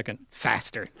trillionth of a second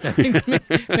faster.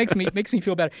 That makes me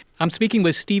feel better. I'm speaking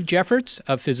with Steve Jeffords,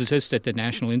 a physicist at the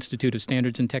National Institute of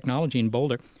Standards and Technology in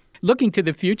Boulder. Looking to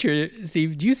the future,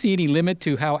 Steve, do you see any limit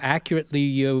to how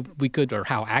accurately we could, or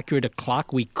how accurate a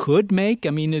clock we could make? I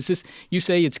mean, is this, you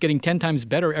say it's getting 10 times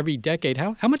better every decade.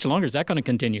 How much longer is that going to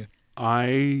continue?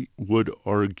 I would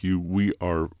argue we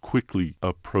are quickly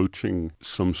approaching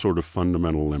some sort of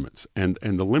fundamental limits. And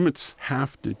the limits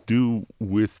have to do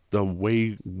with the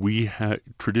way we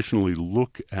traditionally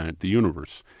look at the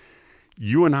universe.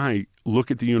 You and I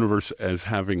look at the universe as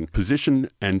having position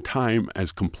and time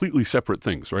as completely separate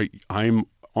things, right? I'm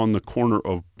on the corner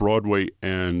of Broadway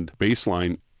and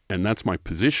Baseline, and that's my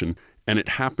position, and it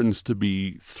happens to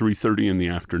be 3:30 in the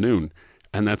afternoon,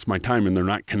 and that's my time, and they're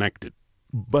not connected.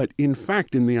 But in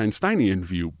fact, in the Einsteinian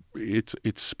view, it's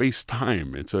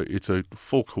space-time. It's a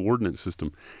full coordinate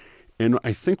system. And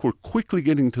I think we're quickly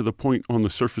getting to the point on the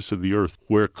surface of the Earth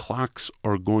where clocks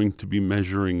are going to be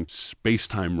measuring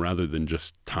space-time rather than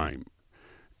just time.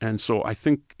 And so I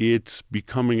think it's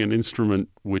becoming an instrument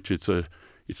which it's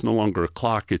no longer a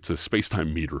clock, it's a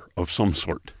space-time meter of some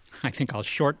sort. I think I'll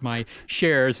short my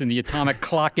shares in the atomic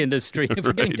clock industry if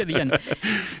we're getting to the end.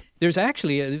 There's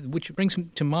actually, which brings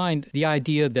to mind the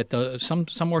idea that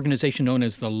some organization known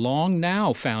as the Long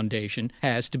Now Foundation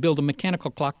has to build a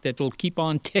mechanical clock that will keep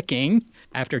on ticking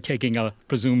after taking a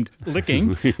presumed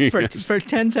licking for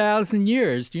 10,000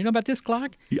 years. Do you know about this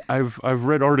clock? Yeah, I've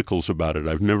read articles about it.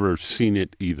 I've never seen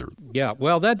it either. Yeah,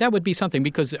 well, that would be something,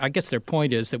 because I guess their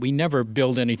point is that we never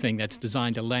build anything that's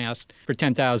designed to last for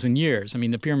 10,000 years. I mean,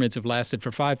 the pyramids have lasted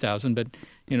for 5,000, but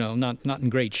not in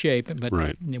great shape. But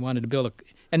right. They wanted to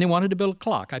build a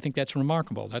clock. I think that's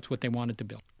remarkable. That's what they wanted to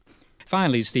build.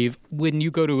 Finally, Steve, when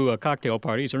you go to cocktail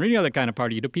parties or any other kind of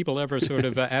party, do people ever sort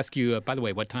of ask you, by the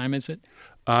way, what time is it?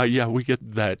 Yeah, we get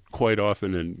that quite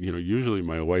often. And, usually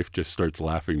my wife just starts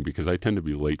laughing because I tend to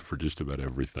be late for just about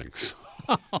everything. So.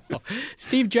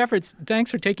 Steve Jeffords,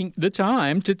 thanks for taking the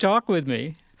time to talk with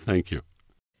me. Thank you.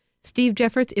 Steve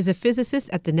Jeffords is a physicist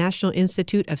at the National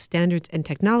Institute of Standards and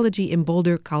Technology in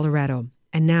Boulder, Colorado.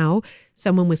 And now,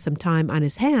 someone with some time on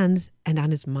his hands and on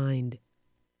his mind.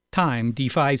 Time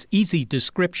defies easy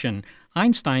description.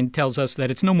 Einstein tells us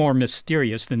that it's no more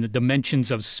mysterious than the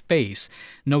dimensions of space,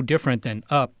 no different than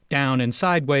up, down, and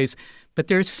sideways. But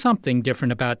there's something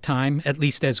different about time, at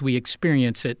least as we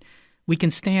experience it. We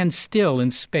can stand still in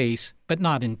space, but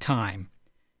not in time.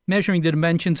 Measuring the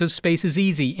dimensions of space is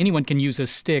easy. Anyone can use a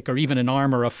stick or even an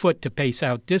arm or a foot to pace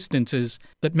out distances,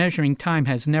 but measuring time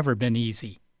has never been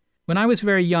easy. When I was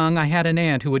very young, I had an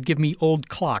aunt who would give me old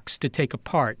clocks to take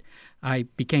apart. I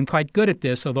became quite good at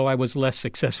this, although I was less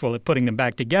successful at putting them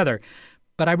back together.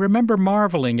 But I remember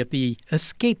marveling at the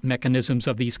escape mechanisms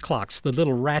of these clocks, the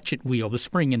little ratchet wheel, the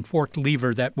spring and forked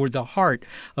lever that were the heart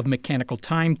of mechanical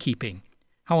timekeeping.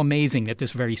 How amazing that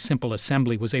this very simple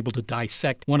assembly was able to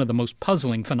dissect one of the most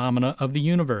puzzling phenomena of the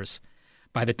universe.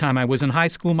 By the time I was in high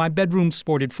school, my bedroom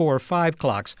sported 4 or 5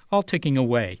 clocks, all ticking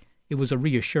away. It was a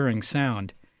reassuring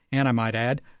sound. And I might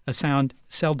add, a sound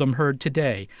seldom heard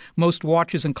today. Most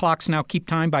watches and clocks now keep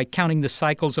time by counting the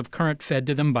cycles of current fed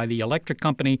to them by the electric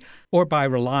company or by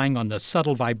relying on the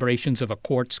subtle vibrations of a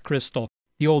quartz crystal.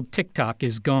 The old tick-tock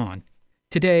is gone.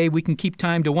 Today, we can keep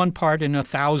time to 1 part in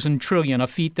 1,000 trillion, a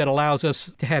feat that allows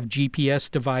us to have GPS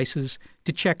devices,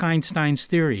 to check Einstein's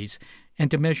theories,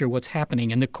 and to measure what's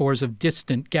happening in the cores of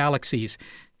distant galaxies.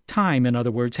 Time, in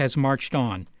other words, has marched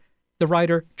on. The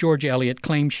writer, George Eliot,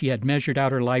 claimed she had measured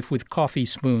out her life with coffee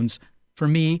spoons. For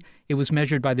me, it was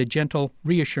measured by the gentle,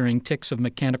 reassuring ticks of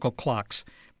mechanical clocks.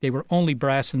 They were only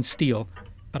brass and steel,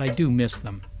 but I do miss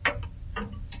them.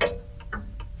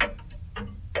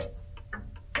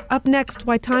 Up next,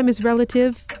 why time is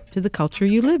relative to the culture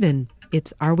you live in.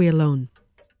 It's Are We Alone?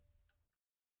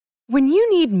 When you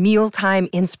need mealtime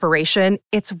inspiration,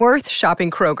 it's worth shopping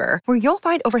Kroger, where you'll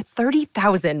find over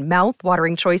 30,000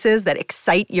 mouth-watering choices that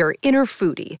excite your inner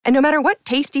foodie. And no matter what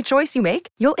tasty choice you make,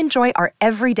 you'll enjoy our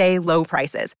everyday low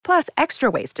prices, plus extra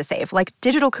ways to save, like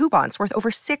digital coupons worth over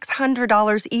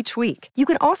 $600 each week. You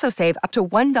can also save up to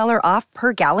 $1 off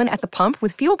per gallon at the pump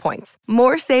with fuel points.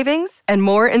 More savings and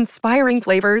more inspiring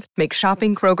flavors make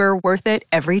shopping Kroger worth it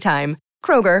every time.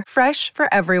 Kroger, fresh for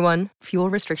everyone. Fuel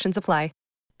restrictions apply.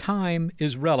 Time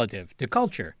is relative to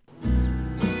culture.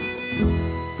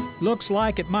 Looks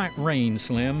like it might rain,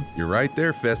 Slim. You're right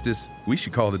there, Festus. We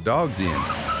should call the dogs in.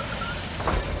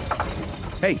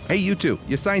 Hey, you two.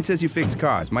 Your sign says you fix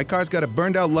cars. My car's got a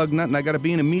burned-out lug nut, and I got to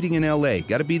be in a meeting in L.A.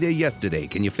 Got to be there yesterday.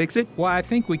 Can you fix it? Well, I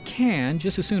think we can,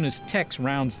 just as soon as Tex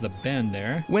rounds the bend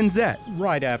there. When's that?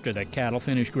 Right after the cattle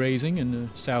finish grazing in the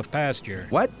south pasture.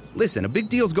 What? Listen, a big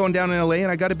deal's going down in L.A.,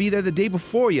 and I got to be there the day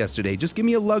before yesterday. Just give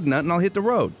me a lug nut, and I'll hit the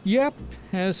road. Yep,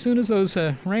 as soon as those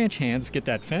ranch hands get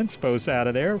that fence post out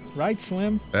of there. Right,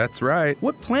 Slim? That's right.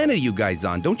 What planet are you guys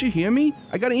on? Don't you hear me?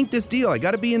 I got to ink this deal. I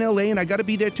got to be in L.A., and I got to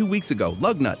be there 2 weeks ago.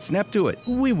 Lug nut, snap to it.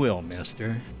 We will,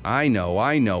 mister. I know.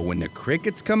 When the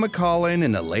crickets come a-calling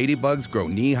and the ladybugs grow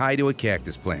knee-high to a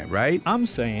cactus plant, right? I'm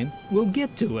saying we'll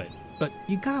get to it, but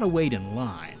you gotta wait in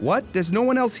line. What? There's no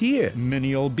one else here.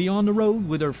 Minnie'll be on the road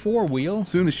with her four-wheel.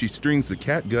 Soon as she strings the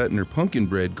catgut and her pumpkin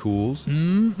bread cools.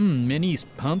 Minnie's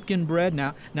pumpkin bread?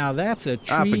 Now that's a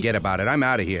treat. Forget about it. I'm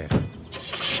out of here.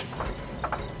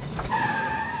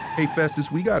 Hey,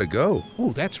 Festus, we gotta go.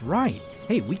 Oh, that's right.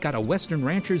 Hey, we got a Western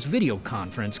Ranchers video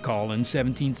conference call in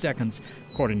 17 seconds,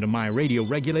 according to my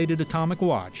radio-regulated atomic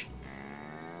watch.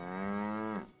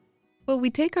 Well, we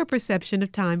take our perception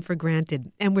of time for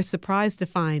granted, and we're surprised to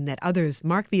find that others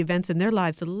mark the events in their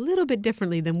lives a little bit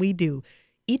differently than we do.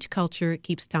 Each culture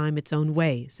keeps time its own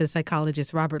way, says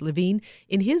psychologist Robert Levine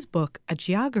in his book, A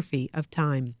Geography of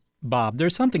Time. Bob,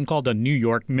 there's something called a New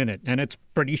York Minute, and it's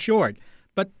pretty short.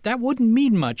 But that wouldn't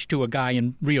mean much to a guy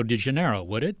in Rio de Janeiro,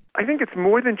 would it? I think it's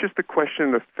more than just a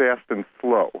question of fast and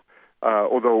slow.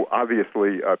 Although,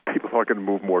 obviously, people are going to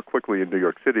move more quickly in New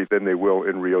York City than they will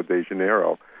in Rio de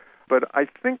Janeiro. But I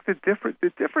think the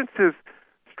differences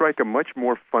strike a much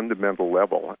more fundamental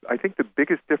level. I think the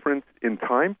biggest difference in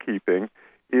timekeeping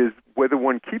is whether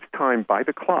one keeps time by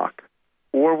the clock,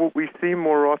 or what we see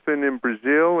more often in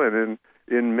Brazil and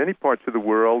in many parts of the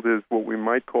world is what we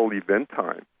might call event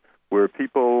time, where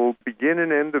people begin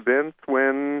and end events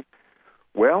when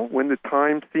the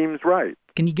time seems right.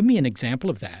 Can you give me an example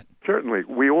of that? Certainly.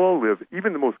 We all live,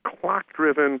 even the most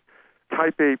clock-driven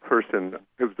type A person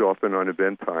lives often on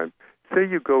event time. Say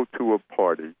you go to a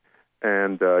party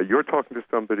and you're talking to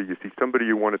somebody, you see somebody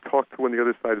you want to talk to on the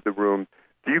other side of the room.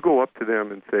 Do you go up to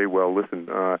them and say, well, listen,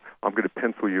 I'm going to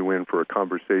pencil you in for a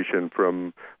conversation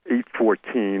from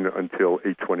 8:14 until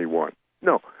 8:21?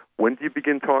 No. When do you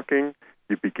begin talking?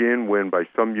 You begin when, by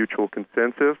some mutual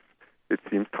consensus, it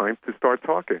seems time to start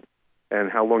talking. And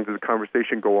how long does the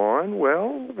conversation go on? Well,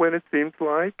 when it seems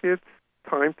like it's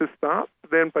time to stop,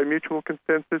 then by mutual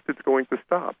consensus, it's going to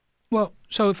stop. Well,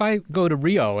 so if I go to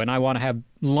Rio and I want to have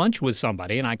lunch with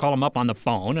somebody and I call them up on the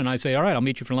phone and I say, all right, I'll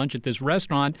meet you for lunch at this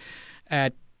restaurant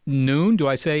at noon. Do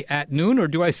I say at noon, or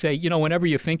do I say, whenever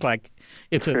you think like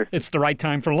it's the right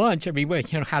time for lunch? I mean,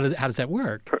 how does that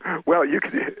work? Well, you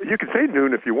can say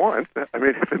noon if you want. I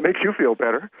mean, if it makes you feel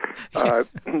better.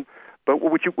 But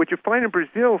what you find in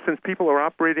Brazil, since people are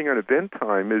operating on event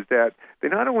time, is that they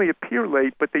not only appear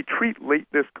late, but they treat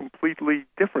lateness completely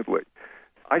differently.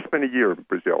 I spent a year in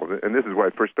Brazil, and this is where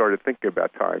I first started thinking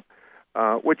about time.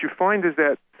 What you find is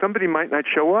that somebody might not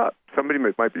show up. Somebody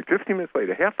might be 15 minutes late,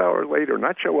 a half hour late, or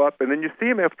not show up, and then you see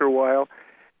them after a while,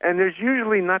 and there's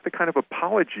usually not the kind of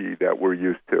apology that we're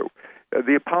used to.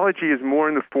 The apology is more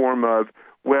in the form of,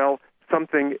 well,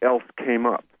 something else came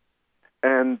up.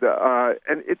 And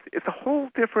it's a whole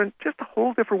different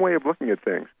way of looking at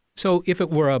things. So if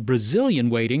it were a Brazilian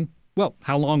waiting, well,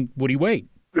 how long would he wait?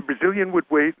 The Brazilian would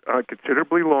wait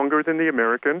considerably longer than the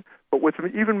American, but what's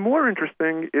even more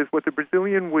interesting is what the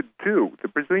Brazilian would do. The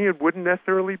Brazilian wouldn't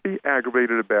necessarily be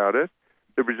aggravated about it.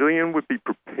 The Brazilian would be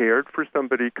prepared for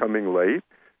somebody coming late.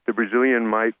 The Brazilian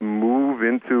might move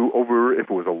if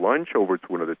it was a lunch, over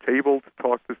to another table to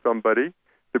talk to somebody.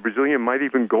 The Brazilian might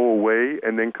even go away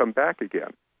and then come back again.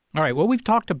 All right, well, we've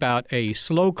talked about a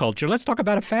slow culture. Let's talk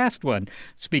about a fast one.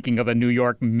 Speaking of a New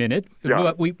York Minute, yeah.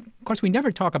 Of course, we never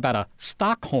talk about a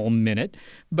Stockholm Minute,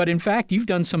 but in fact, you've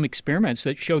done some experiments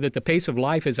that show that the pace of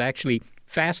life is actually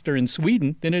faster in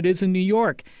Sweden than it is in New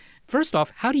York. First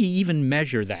off, how do you even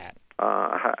measure that?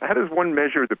 How does one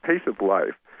measure the pace of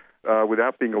life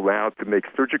without being allowed to make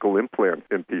surgical implants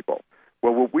in people?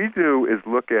 Well, what we do is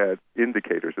look at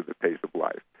indicators of the pace of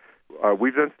life.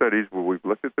 We've done studies where we've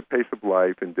looked at the pace of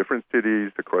life in different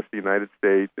cities across the United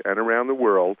States and around the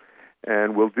world,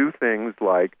 and we'll do things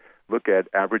like look at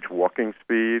average walking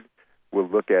speed, we'll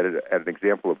look at it at an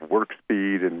example of work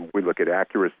speed, and we look at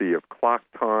accuracy of clock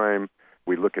time,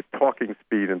 we look at talking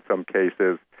speed in some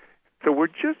cases. So we're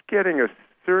just getting a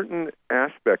certain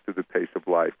aspect of the pace of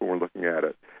life when we're looking at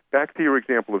it. Back to your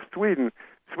example of Sweden,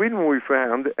 we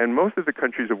found, and most of the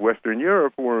countries of Western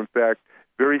Europe were in fact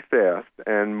very fast,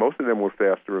 and most of them were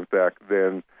faster, in fact,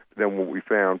 than than what we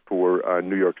found for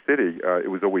New York City. It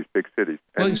was always big cities.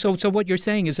 Well, so what you're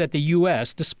saying is that the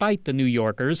U.S., despite the New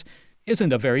Yorkers,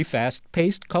 isn't a very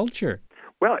fast-paced culture.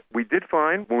 Well, we did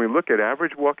find, when we look at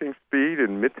average walking speed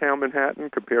in Midtown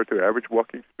Manhattan compared to average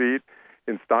walking speed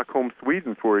in Stockholm,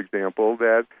 Sweden, for example,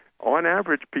 that on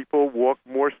average people walk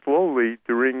more slowly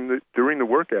during the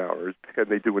work hours than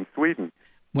they do in Sweden.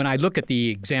 When I look at the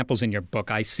examples in your book,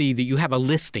 I see that you have a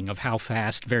listing of how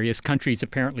fast various countries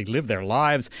apparently live their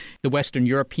lives. The Western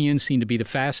Europeans seem to be the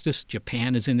fastest.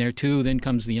 Japan is in there too. Then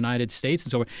comes the United States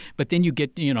and so forth. But then you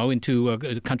get, into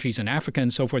countries in Africa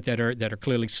and so forth that are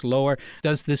clearly slower.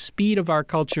 Does the speed of our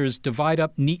cultures divide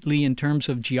up neatly in terms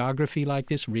of geography like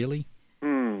this, really?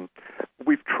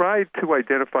 We've tried to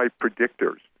identify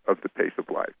predictors of the pace of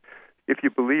life. If you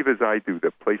believe, as I do,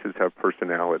 that places have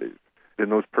personalities, then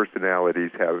those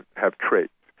personalities have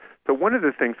traits. So one of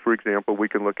the things, for example, we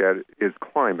can look at is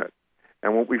climate.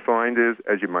 And what we find is,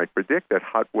 as you might predict, that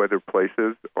hot weather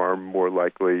places are more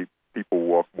likely people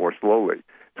walk more slowly.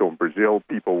 So in Brazil,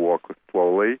 people walk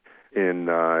slowly. In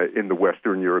the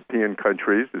Western European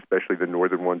countries, especially the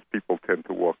northern ones, people tend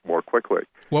to walk more quickly.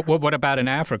 What about in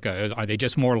Africa? Are they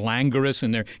just more languorous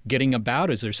and they're getting about?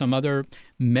 Is there some other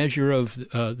measure of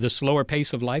the slower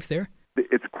pace of life there?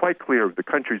 It's quite clear of the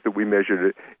countries that we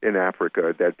measured in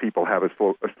Africa that people have a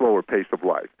slower pace of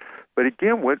life. But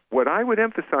again, what I would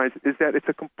emphasize is that it's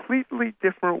a completely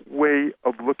different way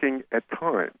of looking at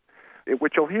time,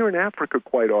 which you'll hear in Africa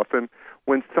quite often.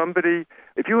 When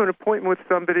if you have an appointment with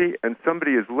somebody and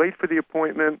somebody is late for the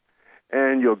appointment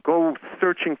and you'll go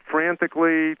searching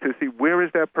frantically to see where is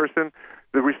that person,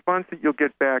 the response that you'll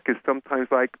get back is sometimes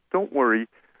like, don't worry,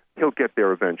 he'll get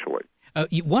there eventually.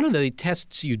 One of the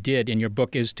tests you did in your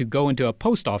book is to go into a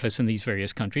post office in these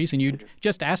various countries, and you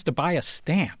just asked to buy a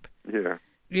stamp.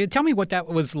 Yeah. Tell me what that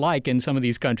was like in some of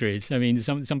these countries. I mean,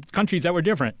 some countries that were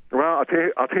different. Well,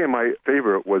 I'll tell you my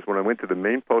favorite was when I went to the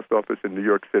main post office in New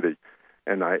York City,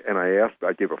 and I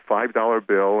gave a $5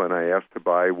 bill, and I asked to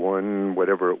buy one,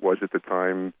 whatever it was at the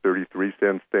time,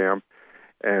 33-cent stamp,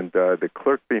 and the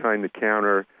clerk behind the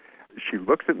counter, she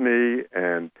looks at me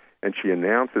and she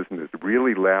announces in this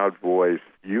really loud voice,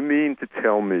 "You mean to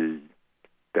tell me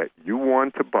that you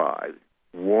want to buy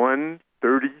one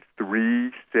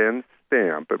 33-cent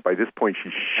stamp?" And by this point,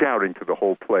 she's shouting to the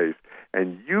whole place,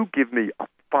 "And you give me a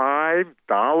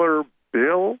 $5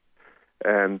 bill?"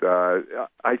 And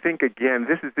I think, again,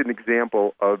 this is an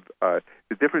example of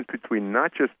the difference between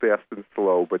not just fast and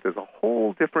slow, but there's a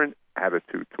whole different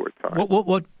attitude toward time.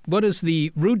 What does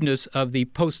the rudeness of the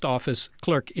post office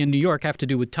clerk in New York have to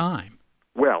do with time?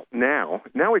 Well, now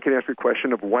we can ask the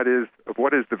question of what is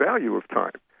the value of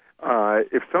time.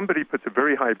 If somebody puts a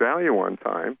very high value on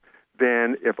time,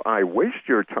 then if I waste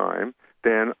your time,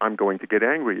 then I'm going to get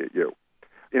angry at you.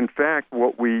 In fact,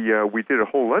 what we did a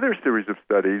whole other series of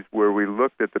studies where we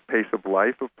looked at the pace of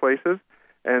life of places,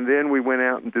 and then we went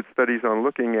out and did studies on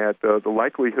looking at the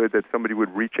likelihood that somebody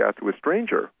would reach out to a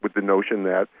stranger, with the notion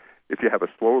that if you have a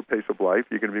slower pace of life,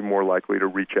 you're going to be more likely to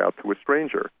reach out to a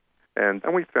stranger. And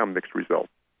we found mixed results.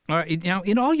 All right. Now,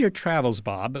 in all your travels,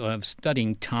 Bob, of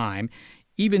studying time,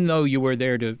 even though you were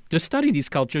there to study these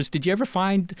cultures, did you ever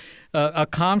find a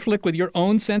conflict with your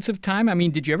own sense of time? I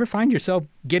mean, did you ever find yourself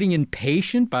getting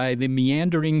impatient by the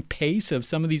meandering pace of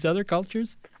some of these other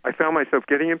cultures? I found myself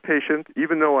getting impatient,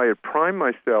 even though I had primed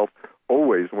myself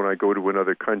always when I go to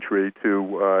another country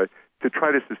to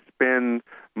try to suspend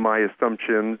my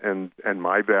assumption and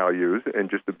my values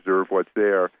and just observe what's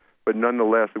there. But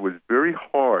nonetheless, it was very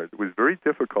hard. It was very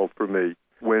difficult for me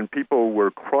when people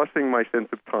were crossing my sense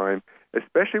of time,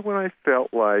 especially when I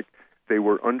felt like they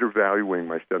were undervaluing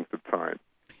my sense of time.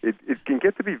 It can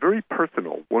get to be very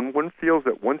personal when one feels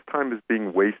that one's time is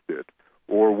being wasted,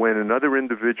 or when another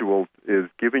individual is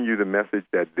giving you the message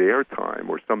that their time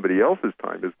or somebody else's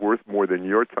time is worth more than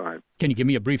your time. Can you give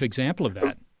me a brief example of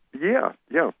that? Yeah.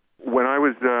 When I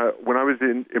was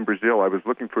in Brazil, I was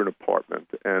looking for an apartment,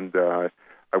 and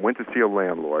I went to see a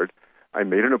landlord. I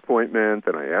made an appointment,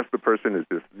 and I asked the person, is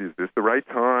this the right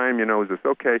time? Is this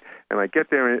okay? And I get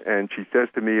there, and she says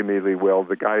to me immediately, well,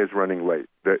 the guy is running late.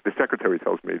 The secretary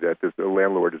tells me that the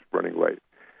landlord is running late.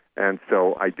 And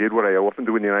so I did what I often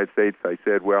do in the United States. I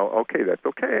said, well, okay, that's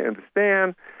okay. I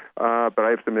understand, but I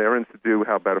have some errands to do.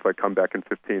 How about if I come back in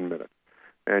 15 minutes?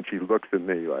 And she looks at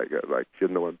me like she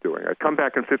doesn't know what I'm doing. I come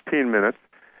back in 15 minutes,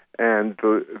 and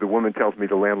the woman tells me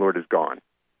the landlord is gone.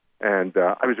 And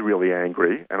I was really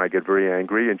angry, and I get very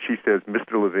angry. And she says,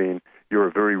 Mr. Levine, you're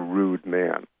a very rude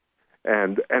man.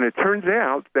 And it turns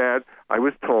out that I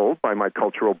was told by my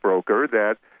cultural broker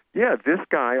that yeah, this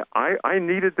guy, I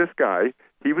needed this guy.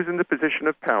 He was in the position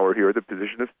of power here, the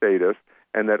position of status,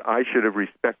 and that I should have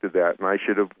respected that, and I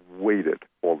should have waited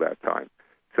all that time.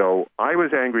 So I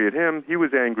was angry at him. He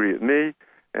was angry at me.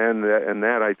 And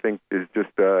that, I think, is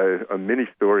just a mini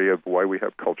story of why we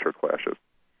have culture clashes.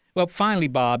 Well, finally,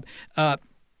 Bob,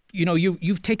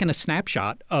 you've taken a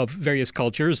snapshot of various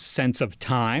cultures' sense of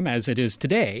time as it is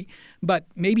today, but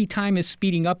maybe time is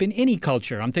speeding up in any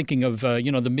culture. I'm thinking of, the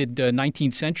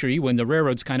mid-19th century when the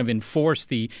railroads kind of enforced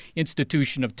the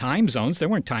institution of time zones. There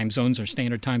weren't time zones or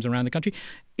standard times around the country.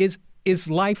 Is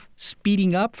life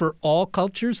speeding up for all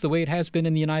cultures the way it has been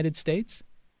in the United States?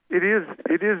 It is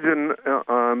in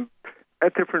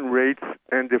at different rates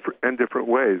and different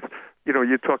ways.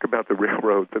 You talk about the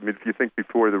railroads. I mean, if you think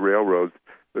before the railroads,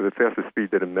 the fastest speed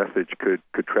that a message could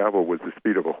travel was the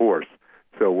speed of a horse.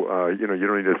 So you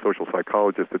don't need a social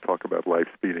psychologist to talk about life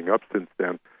speeding up since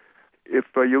then. If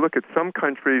you look at some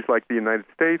countries like the United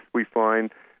States, we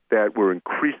find that we're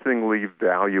increasingly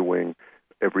valuing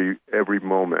every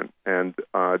moment. And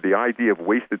the idea of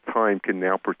wasted time can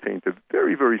now pertain to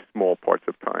very, very small parts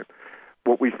of time.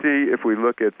 What we see if we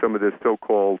look at some of the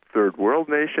so-called third world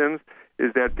nations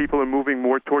is that people are moving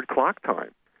more toward clock time.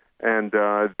 And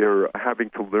they're having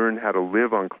to learn how to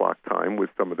live on clock time with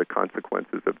some of the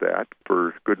consequences of that,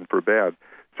 for good and for bad.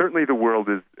 Certainly the world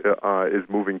is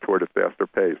moving toward a faster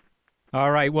pace.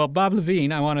 All right. Well, Bob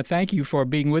Levine, I want to thank you for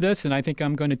being with us, and I think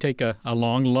I'm going to take a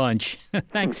long lunch.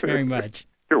 Thanks very much.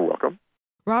 You're welcome.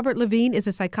 Robert Levine is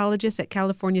a psychologist at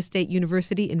California State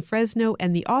University in Fresno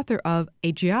and the author of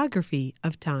A Geography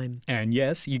of Time. And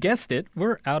yes, you guessed it,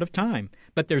 we're out of time.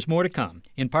 But there's more to come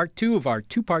in part 2 of our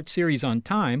 2-part series on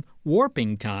time,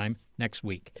 Warping Time, next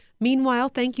week. Meanwhile,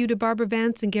 thank you to Barbara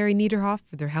Vance and Gary Niederhoff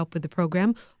for their help with the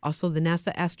program, also the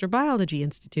NASA Astrobiology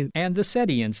Institute. And the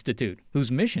SETI Institute,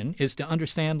 whose mission is to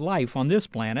understand life on this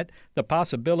planet, the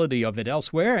possibility of it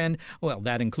elsewhere, and, well,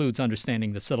 that includes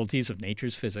understanding the subtleties of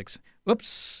nature's physics.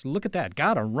 Oops, look at that.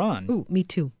 Gotta run. Ooh, me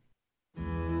too.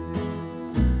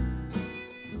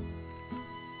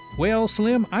 Well,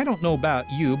 Slim, I don't know about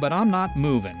you, but I'm not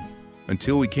moving.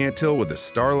 Until we can't tell where the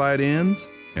starlight ends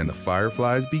and the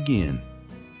fireflies begin.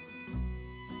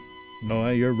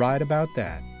 Boy, you're right about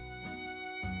that.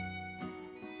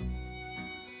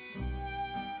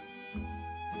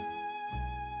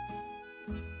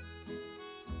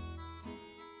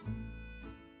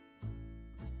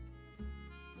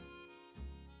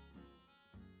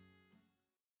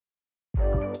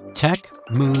 Tech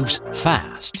moves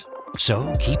fast,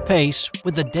 so keep pace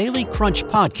with the Daily Crunch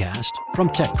podcast from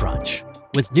TechCrunch.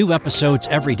 With new episodes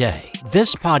every day,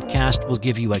 this podcast will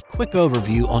give you a quick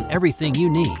overview on everything you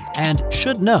need and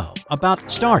should know about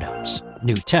startups,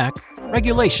 new tech,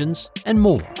 regulations, and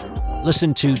more.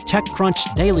 Listen to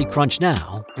TechCrunch Daily Crunch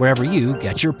now, wherever you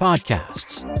get your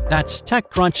podcasts. That's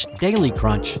TechCrunch Daily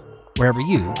Crunch, wherever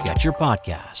you get your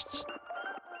podcasts.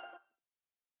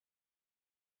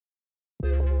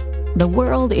 The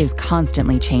world is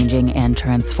constantly changing and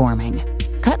transforming.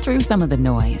 Cut through some of the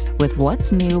noise with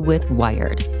What's New with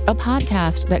Wired, a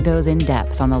podcast that goes in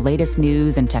depth on the latest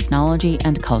news and technology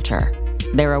and culture.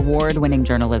 Their award-winning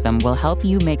journalism will help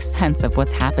you make sense of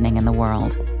what's happening in the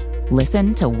world.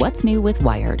 Listen to What's New with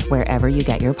Wired wherever you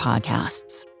get your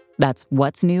podcasts. That's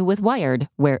What's New with Wired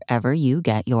wherever you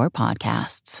get your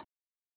podcasts.